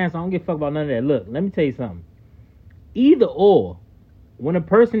trying to get canceled. I don't give a fuck about none of that. Look, let me tell you something. Either or, when a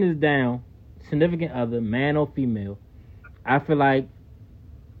person is down, significant other, man or female, I feel like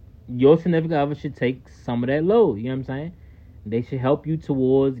your significant other should take some of that load. You know what I'm saying? They should help you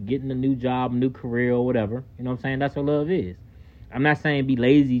towards getting a new job, new career, or whatever. You know what I'm saying? That's what love is. I'm not saying be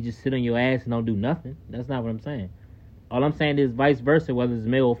lazy, just sit on your ass and don't do nothing. That's not what I'm saying. All I'm saying is vice versa, whether it's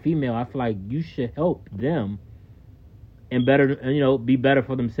male or female, I feel like you should help them and be better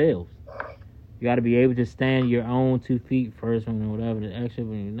for themselves. You got to be able to stand your own 2 feet first, or whatever the extra,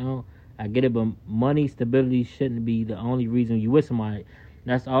 I get it, but money, stability shouldn't be the only reason you with somebody.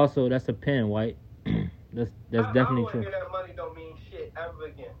 That's a pen, White. That's definitely true. That money don't mean shit ever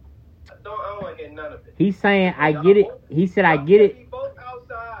again. I don't want to get none of it. He's saying, I get it. He said, I get it. We both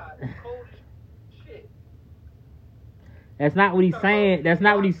outside, cold as shit. That's not what he's saying. That's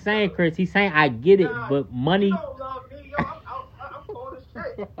not what he's saying, Chris. He's saying, I get it, but money. You don't love me, yo. I'm cold as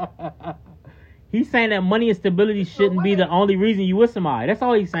shit. He's saying that money and stability shouldn't be the only reason you with somebody. That's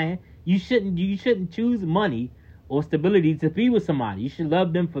all he's saying. You shouldn't choose money or stability to be with somebody. You should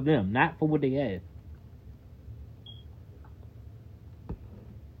love them for them, not for what they have.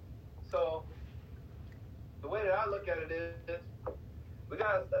 So the way that I look at it is we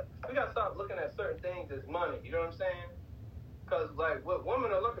gotta stop looking at certain things as money. You know what I'm saying? Because like what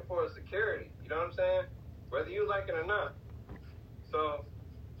women are looking for is security. You know what I'm saying? whether you like it or not. So,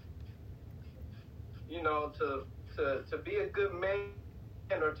 you know, to be a good man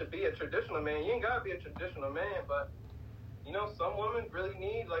or to be a traditional man, you ain't gotta be a traditional man, but you know, some women really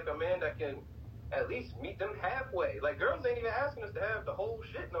need like a man that can at least meet them halfway. Like girls ain't even asking us to have the whole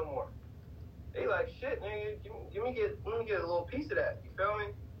shit no more. They like shit, nigga. Let me get a little piece of that. You feel me?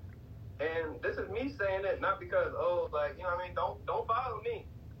 And this is me saying it not because like you know what I mean. Don't follow me.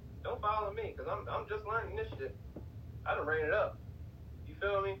 Don't follow me because I'm just learning this shit. I done ran it up. You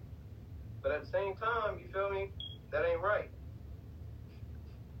feel me? But at the same time, you feel me? That ain't right.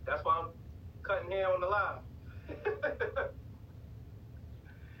 That's why I'm cutting hair on the live.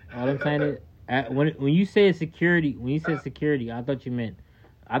 All I'm saying is, when you said security, I thought you meant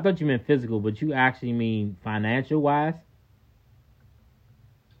physical, but you actually mean financial wise.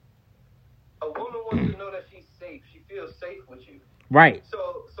 A woman wants to know that she's safe. She feels safe with you. Right.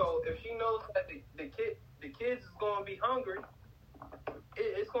 So if she knows that the kids is gonna be hungry,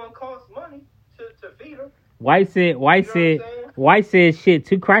 it's gonna cost money to feed them. White said, shit,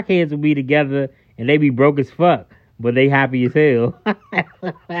 two crackheads will be together and they be broke as fuck, but they happy as hell. But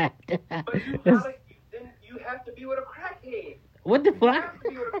you have to be with a crackhead. What the You fuck? have to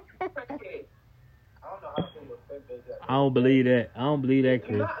be with a crackhead. I don't know how to think of I don't believe that. I don't believe that, You're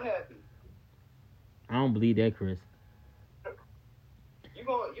Chris. not happy. I don't believe that, Chris. You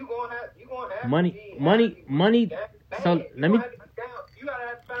gonna have Money- to be money- happy money- bad. so You let me- gonna have to be down. You gotta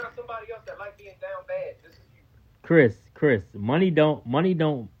have to find somebody else that like being down bad. This is you. Chris, money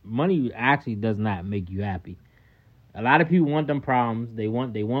actually does not make you happy. A lot of people want them problems. They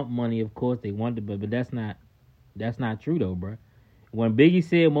want money, of course. They want it, but that's not true though, bro. When Biggie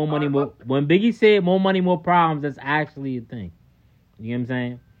said more money, more problems, that's actually a thing. You know what I'm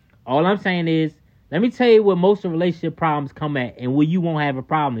saying? All I'm saying is, let me tell you where most of relationship problems come at, and where you won't have a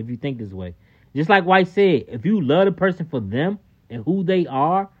problem if you think this way. Just like White said, if you love the person for them and who they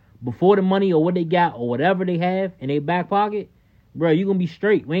are before the money or what they got or whatever they have in their back pocket, bro, you gonna be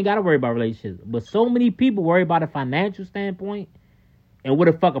straight. We ain't gotta worry about relationships. But so many people worry about a financial standpoint and what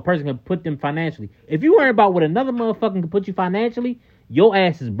the fuck a person can put them financially. If you worry about what another motherfucker can put you financially, your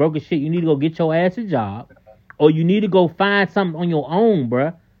ass is broke as shit. You need to go get your ass a job, or you need to go find something on your own,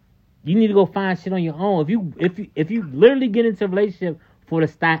 bruh. You need to go find shit on your own. If you literally get into a relationship for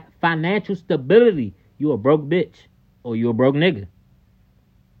the financial stability, you a broke bitch or you a broke nigga.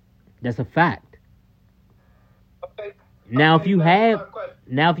 That's a fact. Okay. Now, Okay, if you that's have my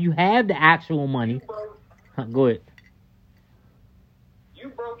question. the actual money, go ahead. You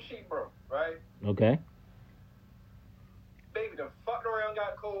broke, she broke, right? Okay. Baby done fucked around,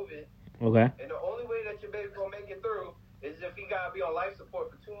 got COVID, Okay. and the only way that your baby gonna make it through is if he gotta be on life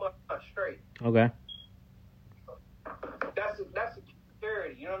support for 2 months straight. Okay. That's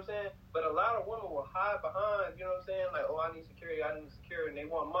security, you know what I'm saying? But a lot of women will hide behind, you know what I'm saying? Like, I need security, and they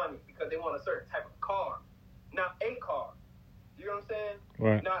want money because they want a certain type of car, not a car. You know what I'm saying?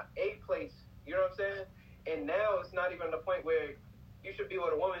 Right. Not a place. You know what I'm saying? And now it's not even the point where you should be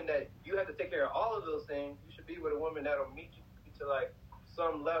with a woman that you have to take care of all of those things. You should be with a woman that'll meet you to like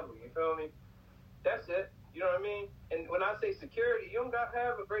some level. You feel me? That's it. You know what I mean? And when I say security, you don't got to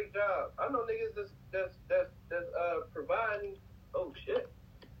have a great job. I know niggas that's providing. Oh shit!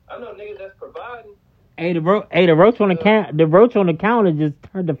 I know niggas that's providing. Hey, the roach on the counter just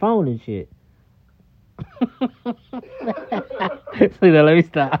turned the phone and shit. See that? Let me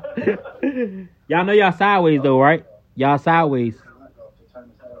stop. Y'all know y'all sideways though, right? Y'all sideways.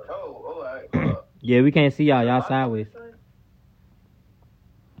 Oh, alright. Yeah, we can't see y'all. Y'all sideways.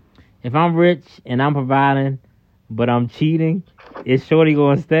 If I'm rich and I'm providing, but I'm cheating, is Shorty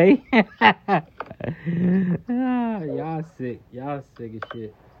gonna stay? Y'all sick. Y'all sick as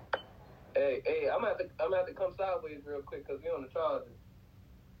shit. Hey, I'm gonna have to come sideways real quick because we on the charges.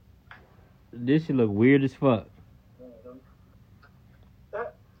 This shit look weird as fuck.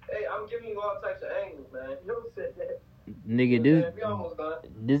 Hey, I'm giving you all types of angles, man. You know said that. Nigga, We almost done.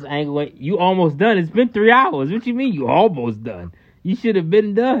 this angle, you almost done. It's been 3 hours. What you mean you almost done? You should have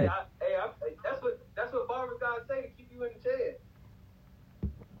been done. That's what barbers gotta say to keep you in the chair.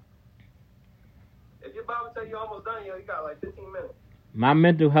 If your barber tell you almost done, you got like 15 minutes. My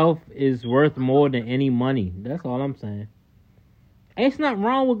mental health is worth more than any money. That's all I'm saying. It's not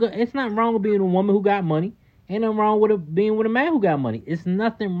wrong with being a woman who got money. Ain't nothing wrong with being with a man who got money. It's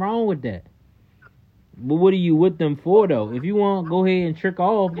nothing wrong with that. But what are you with them for though? If you want, go ahead and trick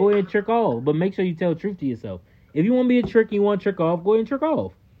off. Go ahead and trick off. But make sure you tell the truth to yourself. If you want to be a trick and you want to trick off, go ahead and trick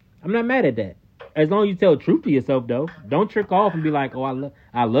off. I'm not mad at that. As long as you tell the truth to yourself though. Don't trick off and be like, oh,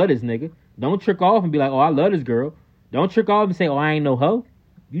 I love this nigga. Don't trick off and be like, oh, I love this girl. Don't trick off and say, oh, I ain't no hoe.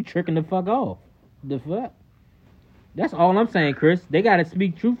 You tricking the fuck off. The fuck? That's all I'm saying, Chris. They gotta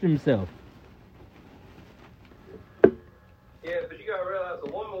speak truth to themselves. Yeah, but you gotta realize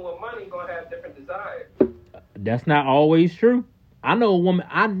a woman with money gonna have different desires. That's not always true. I know a woman.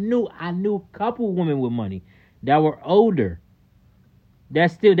 I knew a couple women with money that were older.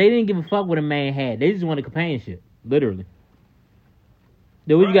 That still they didn't give a fuck what a man had. They just wanted companionship, literally.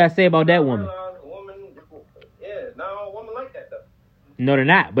 Then what you gotta say about that woman? A woman, yeah, not all women like that though. No, they're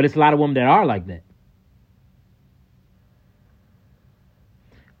not. But it's a lot of women that are like that.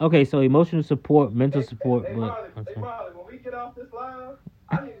 Okay, so emotional support, mental support. Hey, Marley, when we get off this live,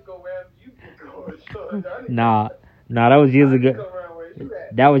 I need to go wherever you can go. Nah, that was years ago.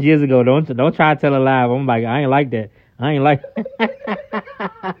 That was years ago. Don't try to tell a lie. I'm like, I ain't like that. I ain't like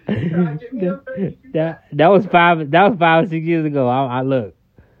that was 5 or 6 years ago. I look,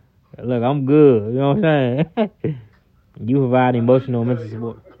 I'm good. You know what I'm saying? You provide emotional mental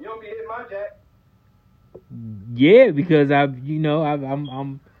support. You don't be hitting my jack. Yeah, because I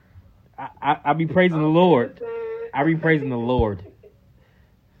be praising the Lord. I be praising the Lord.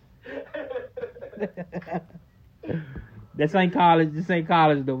 This ain't college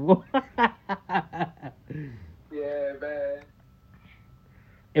no more. Yeah, man.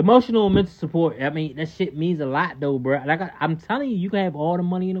 Emotional and mental support. I mean, that shit means a lot, though, bro. Like I'm telling you, you can have all the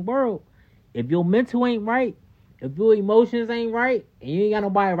money in the world. If your mental ain't right, if your emotions ain't right, and you ain't got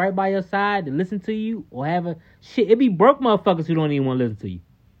nobody right by your side to listen to you or have a shit, it be broke motherfuckers who don't even want to listen to you.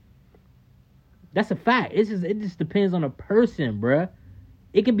 That's a fact. It just depends on a person, bruh.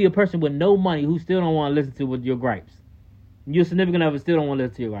 It can be a person with no money who still don't want to listen to with your gripes. Your significant other still don't want to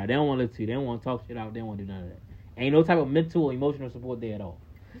listen to your gripes. They don't want to listen to you. They don't want to talk shit out. They don't want to do none of that. Ain't no type of mental or emotional support there at all.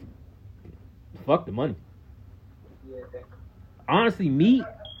 Fuck the money. Yeah. Honestly, me,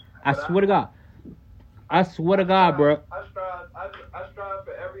 I swear to God, bro. I strive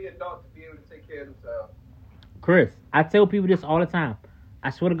for every adult to be able to take care of themselves. Chris, I tell people this all the time.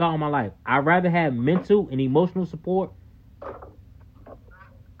 I swear to God on my life, I'd rather have mental and emotional support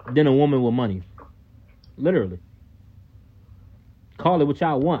than a woman with money. Literally. Call it what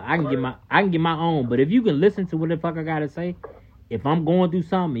y'all want. I can get my own. But if you can listen to what the fuck I gotta say, if I'm going through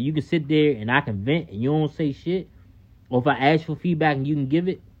something and you can sit there and I can vent and you don't say shit, or if I ask for feedback and you can give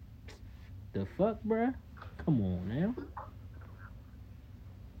it, the fuck, bruh? Come on now.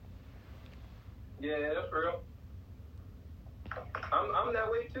 Yeah, that's real. I'm that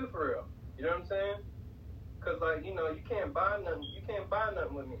way too, for real. You know what I'm saying? Cause like, you can't buy nothing. You can't buy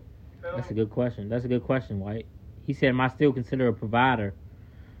nothing with me. That's a good question, White. He said, am I still considered a provider?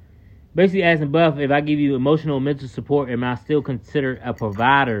 Basically asking Buff, if I give you emotional and mental support, am I still considered a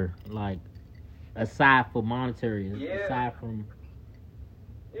provider? Like, aside from monetary, aside from...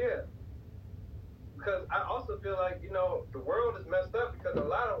 Yeah. Because I also feel like, the world is messed up because a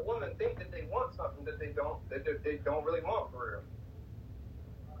lot of women think that they want something that they don't really want, for real.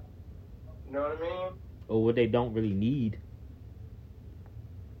 You know what I mean? Or what they don't really need.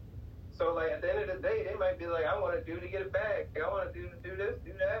 So, like, at the end of the day, they might be like, I want a dude to get a bag. I want a dude to do this,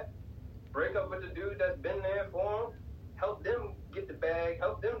 do that. Break up with the dude that's been there for them. Help them get the bag.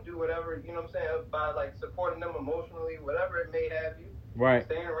 Help them do whatever, you know what I'm saying, by, like, supporting them emotionally, whatever it may have you. Right.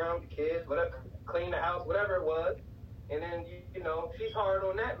 Staying around with the kids, whatever, clean the house, whatever it was. And then, she's hard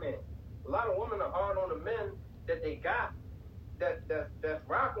on that man. A lot of women are hard on the men that they got that's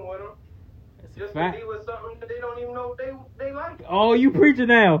rocking with them. Just to be with something that they don't even know they like. Oh, you preaching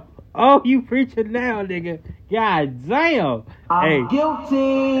now. Nigga. God damn. I'm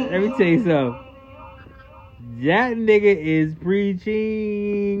guilty. Let me tell you something. That nigga is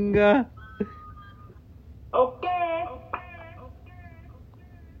preaching. Okay.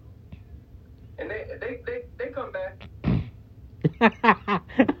 And they come back.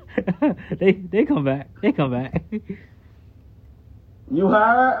 they come back. You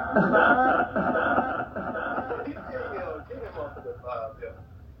heard?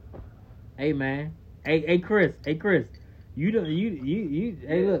 Hey man, hey Chris, you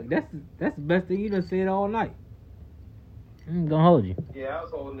hey look, that's the best thing you done said all night. I'm gonna hold you. Yeah, I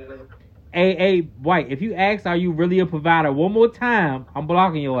was holding it in. Hey White, if you ask, are you really a provider one more time, I'm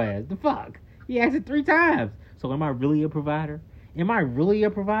blocking your ass. The fuck? He asked it 3 times. So am I really a provider?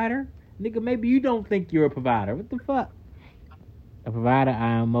 Nigga, maybe you don't think you're a provider. What the fuck? A provider,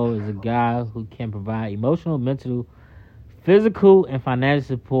 IMO, is a guy who can provide emotional, mental, physical, and financial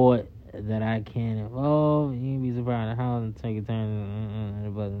support that I can involve. You can be surprised how to take a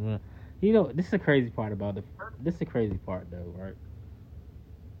turn. This is the crazy part about it. This is the crazy part, though, right?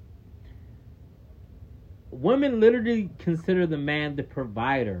 Women literally consider the man the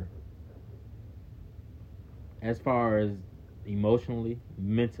provider as far as emotionally,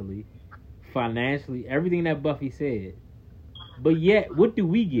 mentally, financially, everything that Buffy said. But yet, what do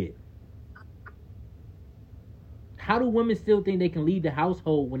we get? How do women still think they can lead the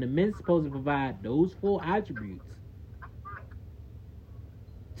household when the men's supposed to provide those 4 attributes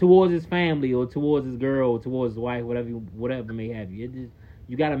towards his family or towards his girl or towards his wife, whatever may have you? It just,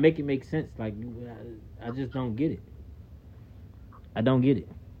 you gotta make it make sense. Like, I just don't get it. I don't get it.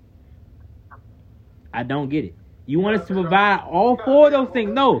 I don't get it. You want us to provide all 4 of those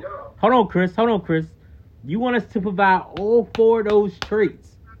things? No. Hold on, Chris. You want us to provide all 4 of those traits.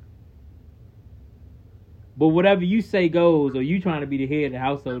 But whatever you say goes, or you trying to be the head of the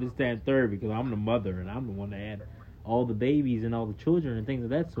household, this, that, and third, because I'm the mother and I'm the one that had all the babies and all the children and things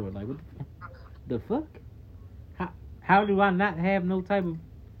of that sort. Like, what the fuck? How do I not have no type of...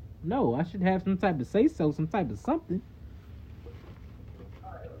 No, I should have some type of say-so, some type of something.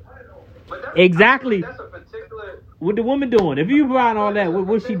 Exactly. That's a particular... What the woman doing? If you provide all that,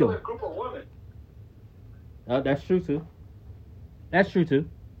 what's she doing? Group of women. That's true too.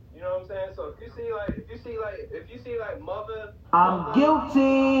 You know what I'm saying? So if you see like mother, I'm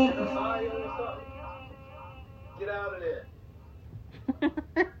guilty. and Messiah or something, get out of there.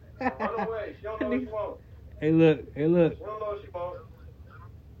 Run away. She don't know what she wants. Hey, look. She don't know what she wants.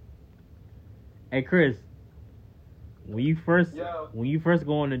 Hey, Chris. When you first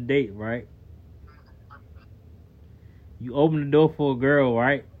go on a date, right? You open the door for a girl,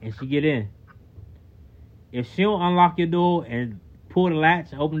 right? And she get in. If she don't unlock your door and pull the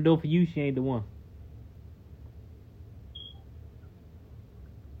latch and open the door for you, she ain't the one.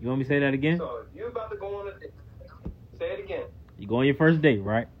 You want me to say that again? So you about to go on a date. Say it again. You go on your first date,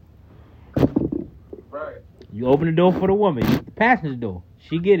 right? Right. You open the door for the woman, the passenger door.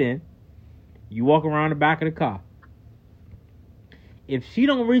 She get in. You walk around the back of the car. If she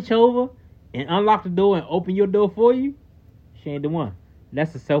don't reach over and unlock the door and open your door for you, she ain't the one.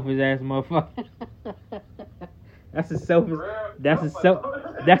 That's a selfish ass motherfucker. That's a selfish motherfucker. The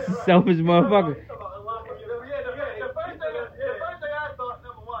first thing I thought,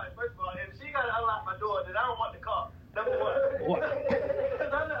 number one, first of all, if she gotta unlock my door, then I don't want the car. Number one.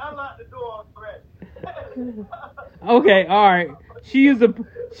 Because I unlocked the door already. Okay, all right. She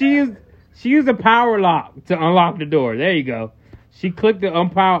used a power lock to unlock the door. There you go. She clicked the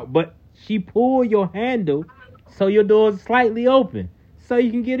unpower, but she pulled your handle so your door is slightly open so you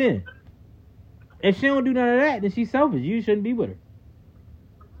can get in. If she don't do none of that, then she's selfish. You shouldn't be with her.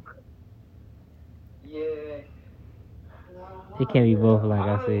 Yeah. It can't be both, like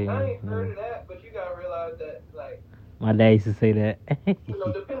I said. I ain't heard of that, but you gotta realize that, like, My dad used to say that. you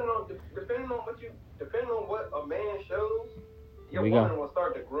know, depending on what a man shows, your woman will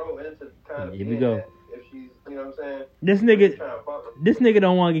start to grow into kind of Here we being go. that if she's, you know what I'm saying? This nigga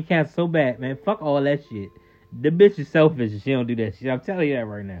don't want to get canceled so bad, man. Fuck all that shit. The bitch is selfish and she don't do that shit. I'm telling you that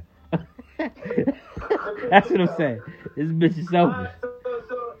right now. That's what I'm saying. This bitch is selfish. So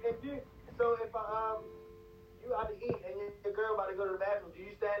if you out to eat and your girl about to go to the bathroom, do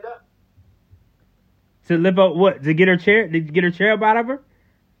you stand up? To lift up what? To get her chair? To get her chair up out of her?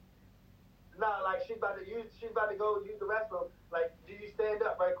 Nah, like she's about to go use the restroom. Like, do you stand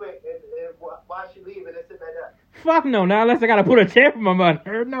up right quick and while she leaving and sit back down? Fuck no, not unless I gotta put a chair for my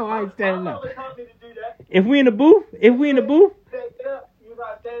mother. No, I ain't standing up. They taught me to do that. If we in the booth, Stand up. You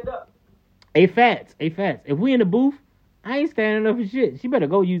gotta stand up. Hey fats. If we in the booth, I ain't standing up for shit. She better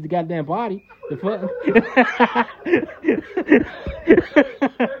go use the goddamn potty. The fuck?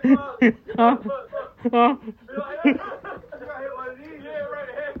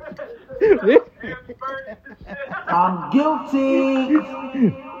 I'm guilty.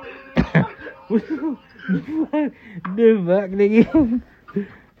 The fuck, nigga?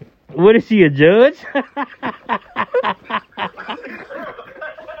 What is she, a judge?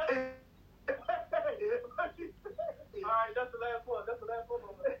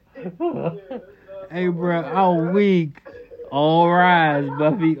 Hey, bro, I'm weak. All rise,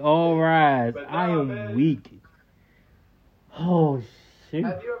 Buffy. All rise. I am weak. Oh shit.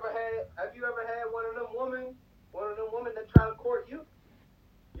 Have you ever had one of them women that try to court you?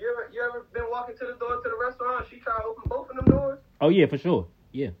 You ever been walking to the door to the restaurant and she try to open both of them doors? Oh yeah, for sure.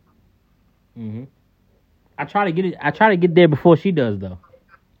 Yeah. I try to get there before she does though.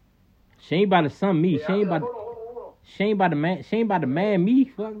 She ain't about to sum me. Yeah, She ain't about to man me.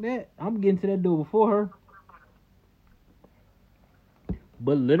 Fuck that. I'm getting to that door before her.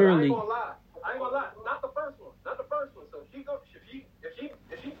 But literally. But I ain't gonna lie. Not the first one. So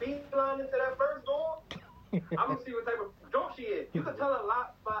if she beeline into that first door, I'm gonna see what type of drunk she is. You can tell a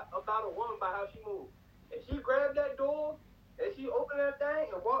lot about a woman by how she moves. If she grabbed that door and she opened that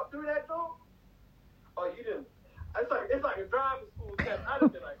thing and walked through that door, oh, you didn't. It's like a driving school test. I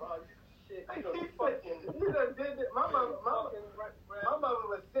just been like, oh shit. He done did it. My mother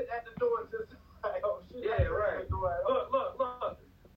would sit at the door and just like, oh shit. Yeah, right.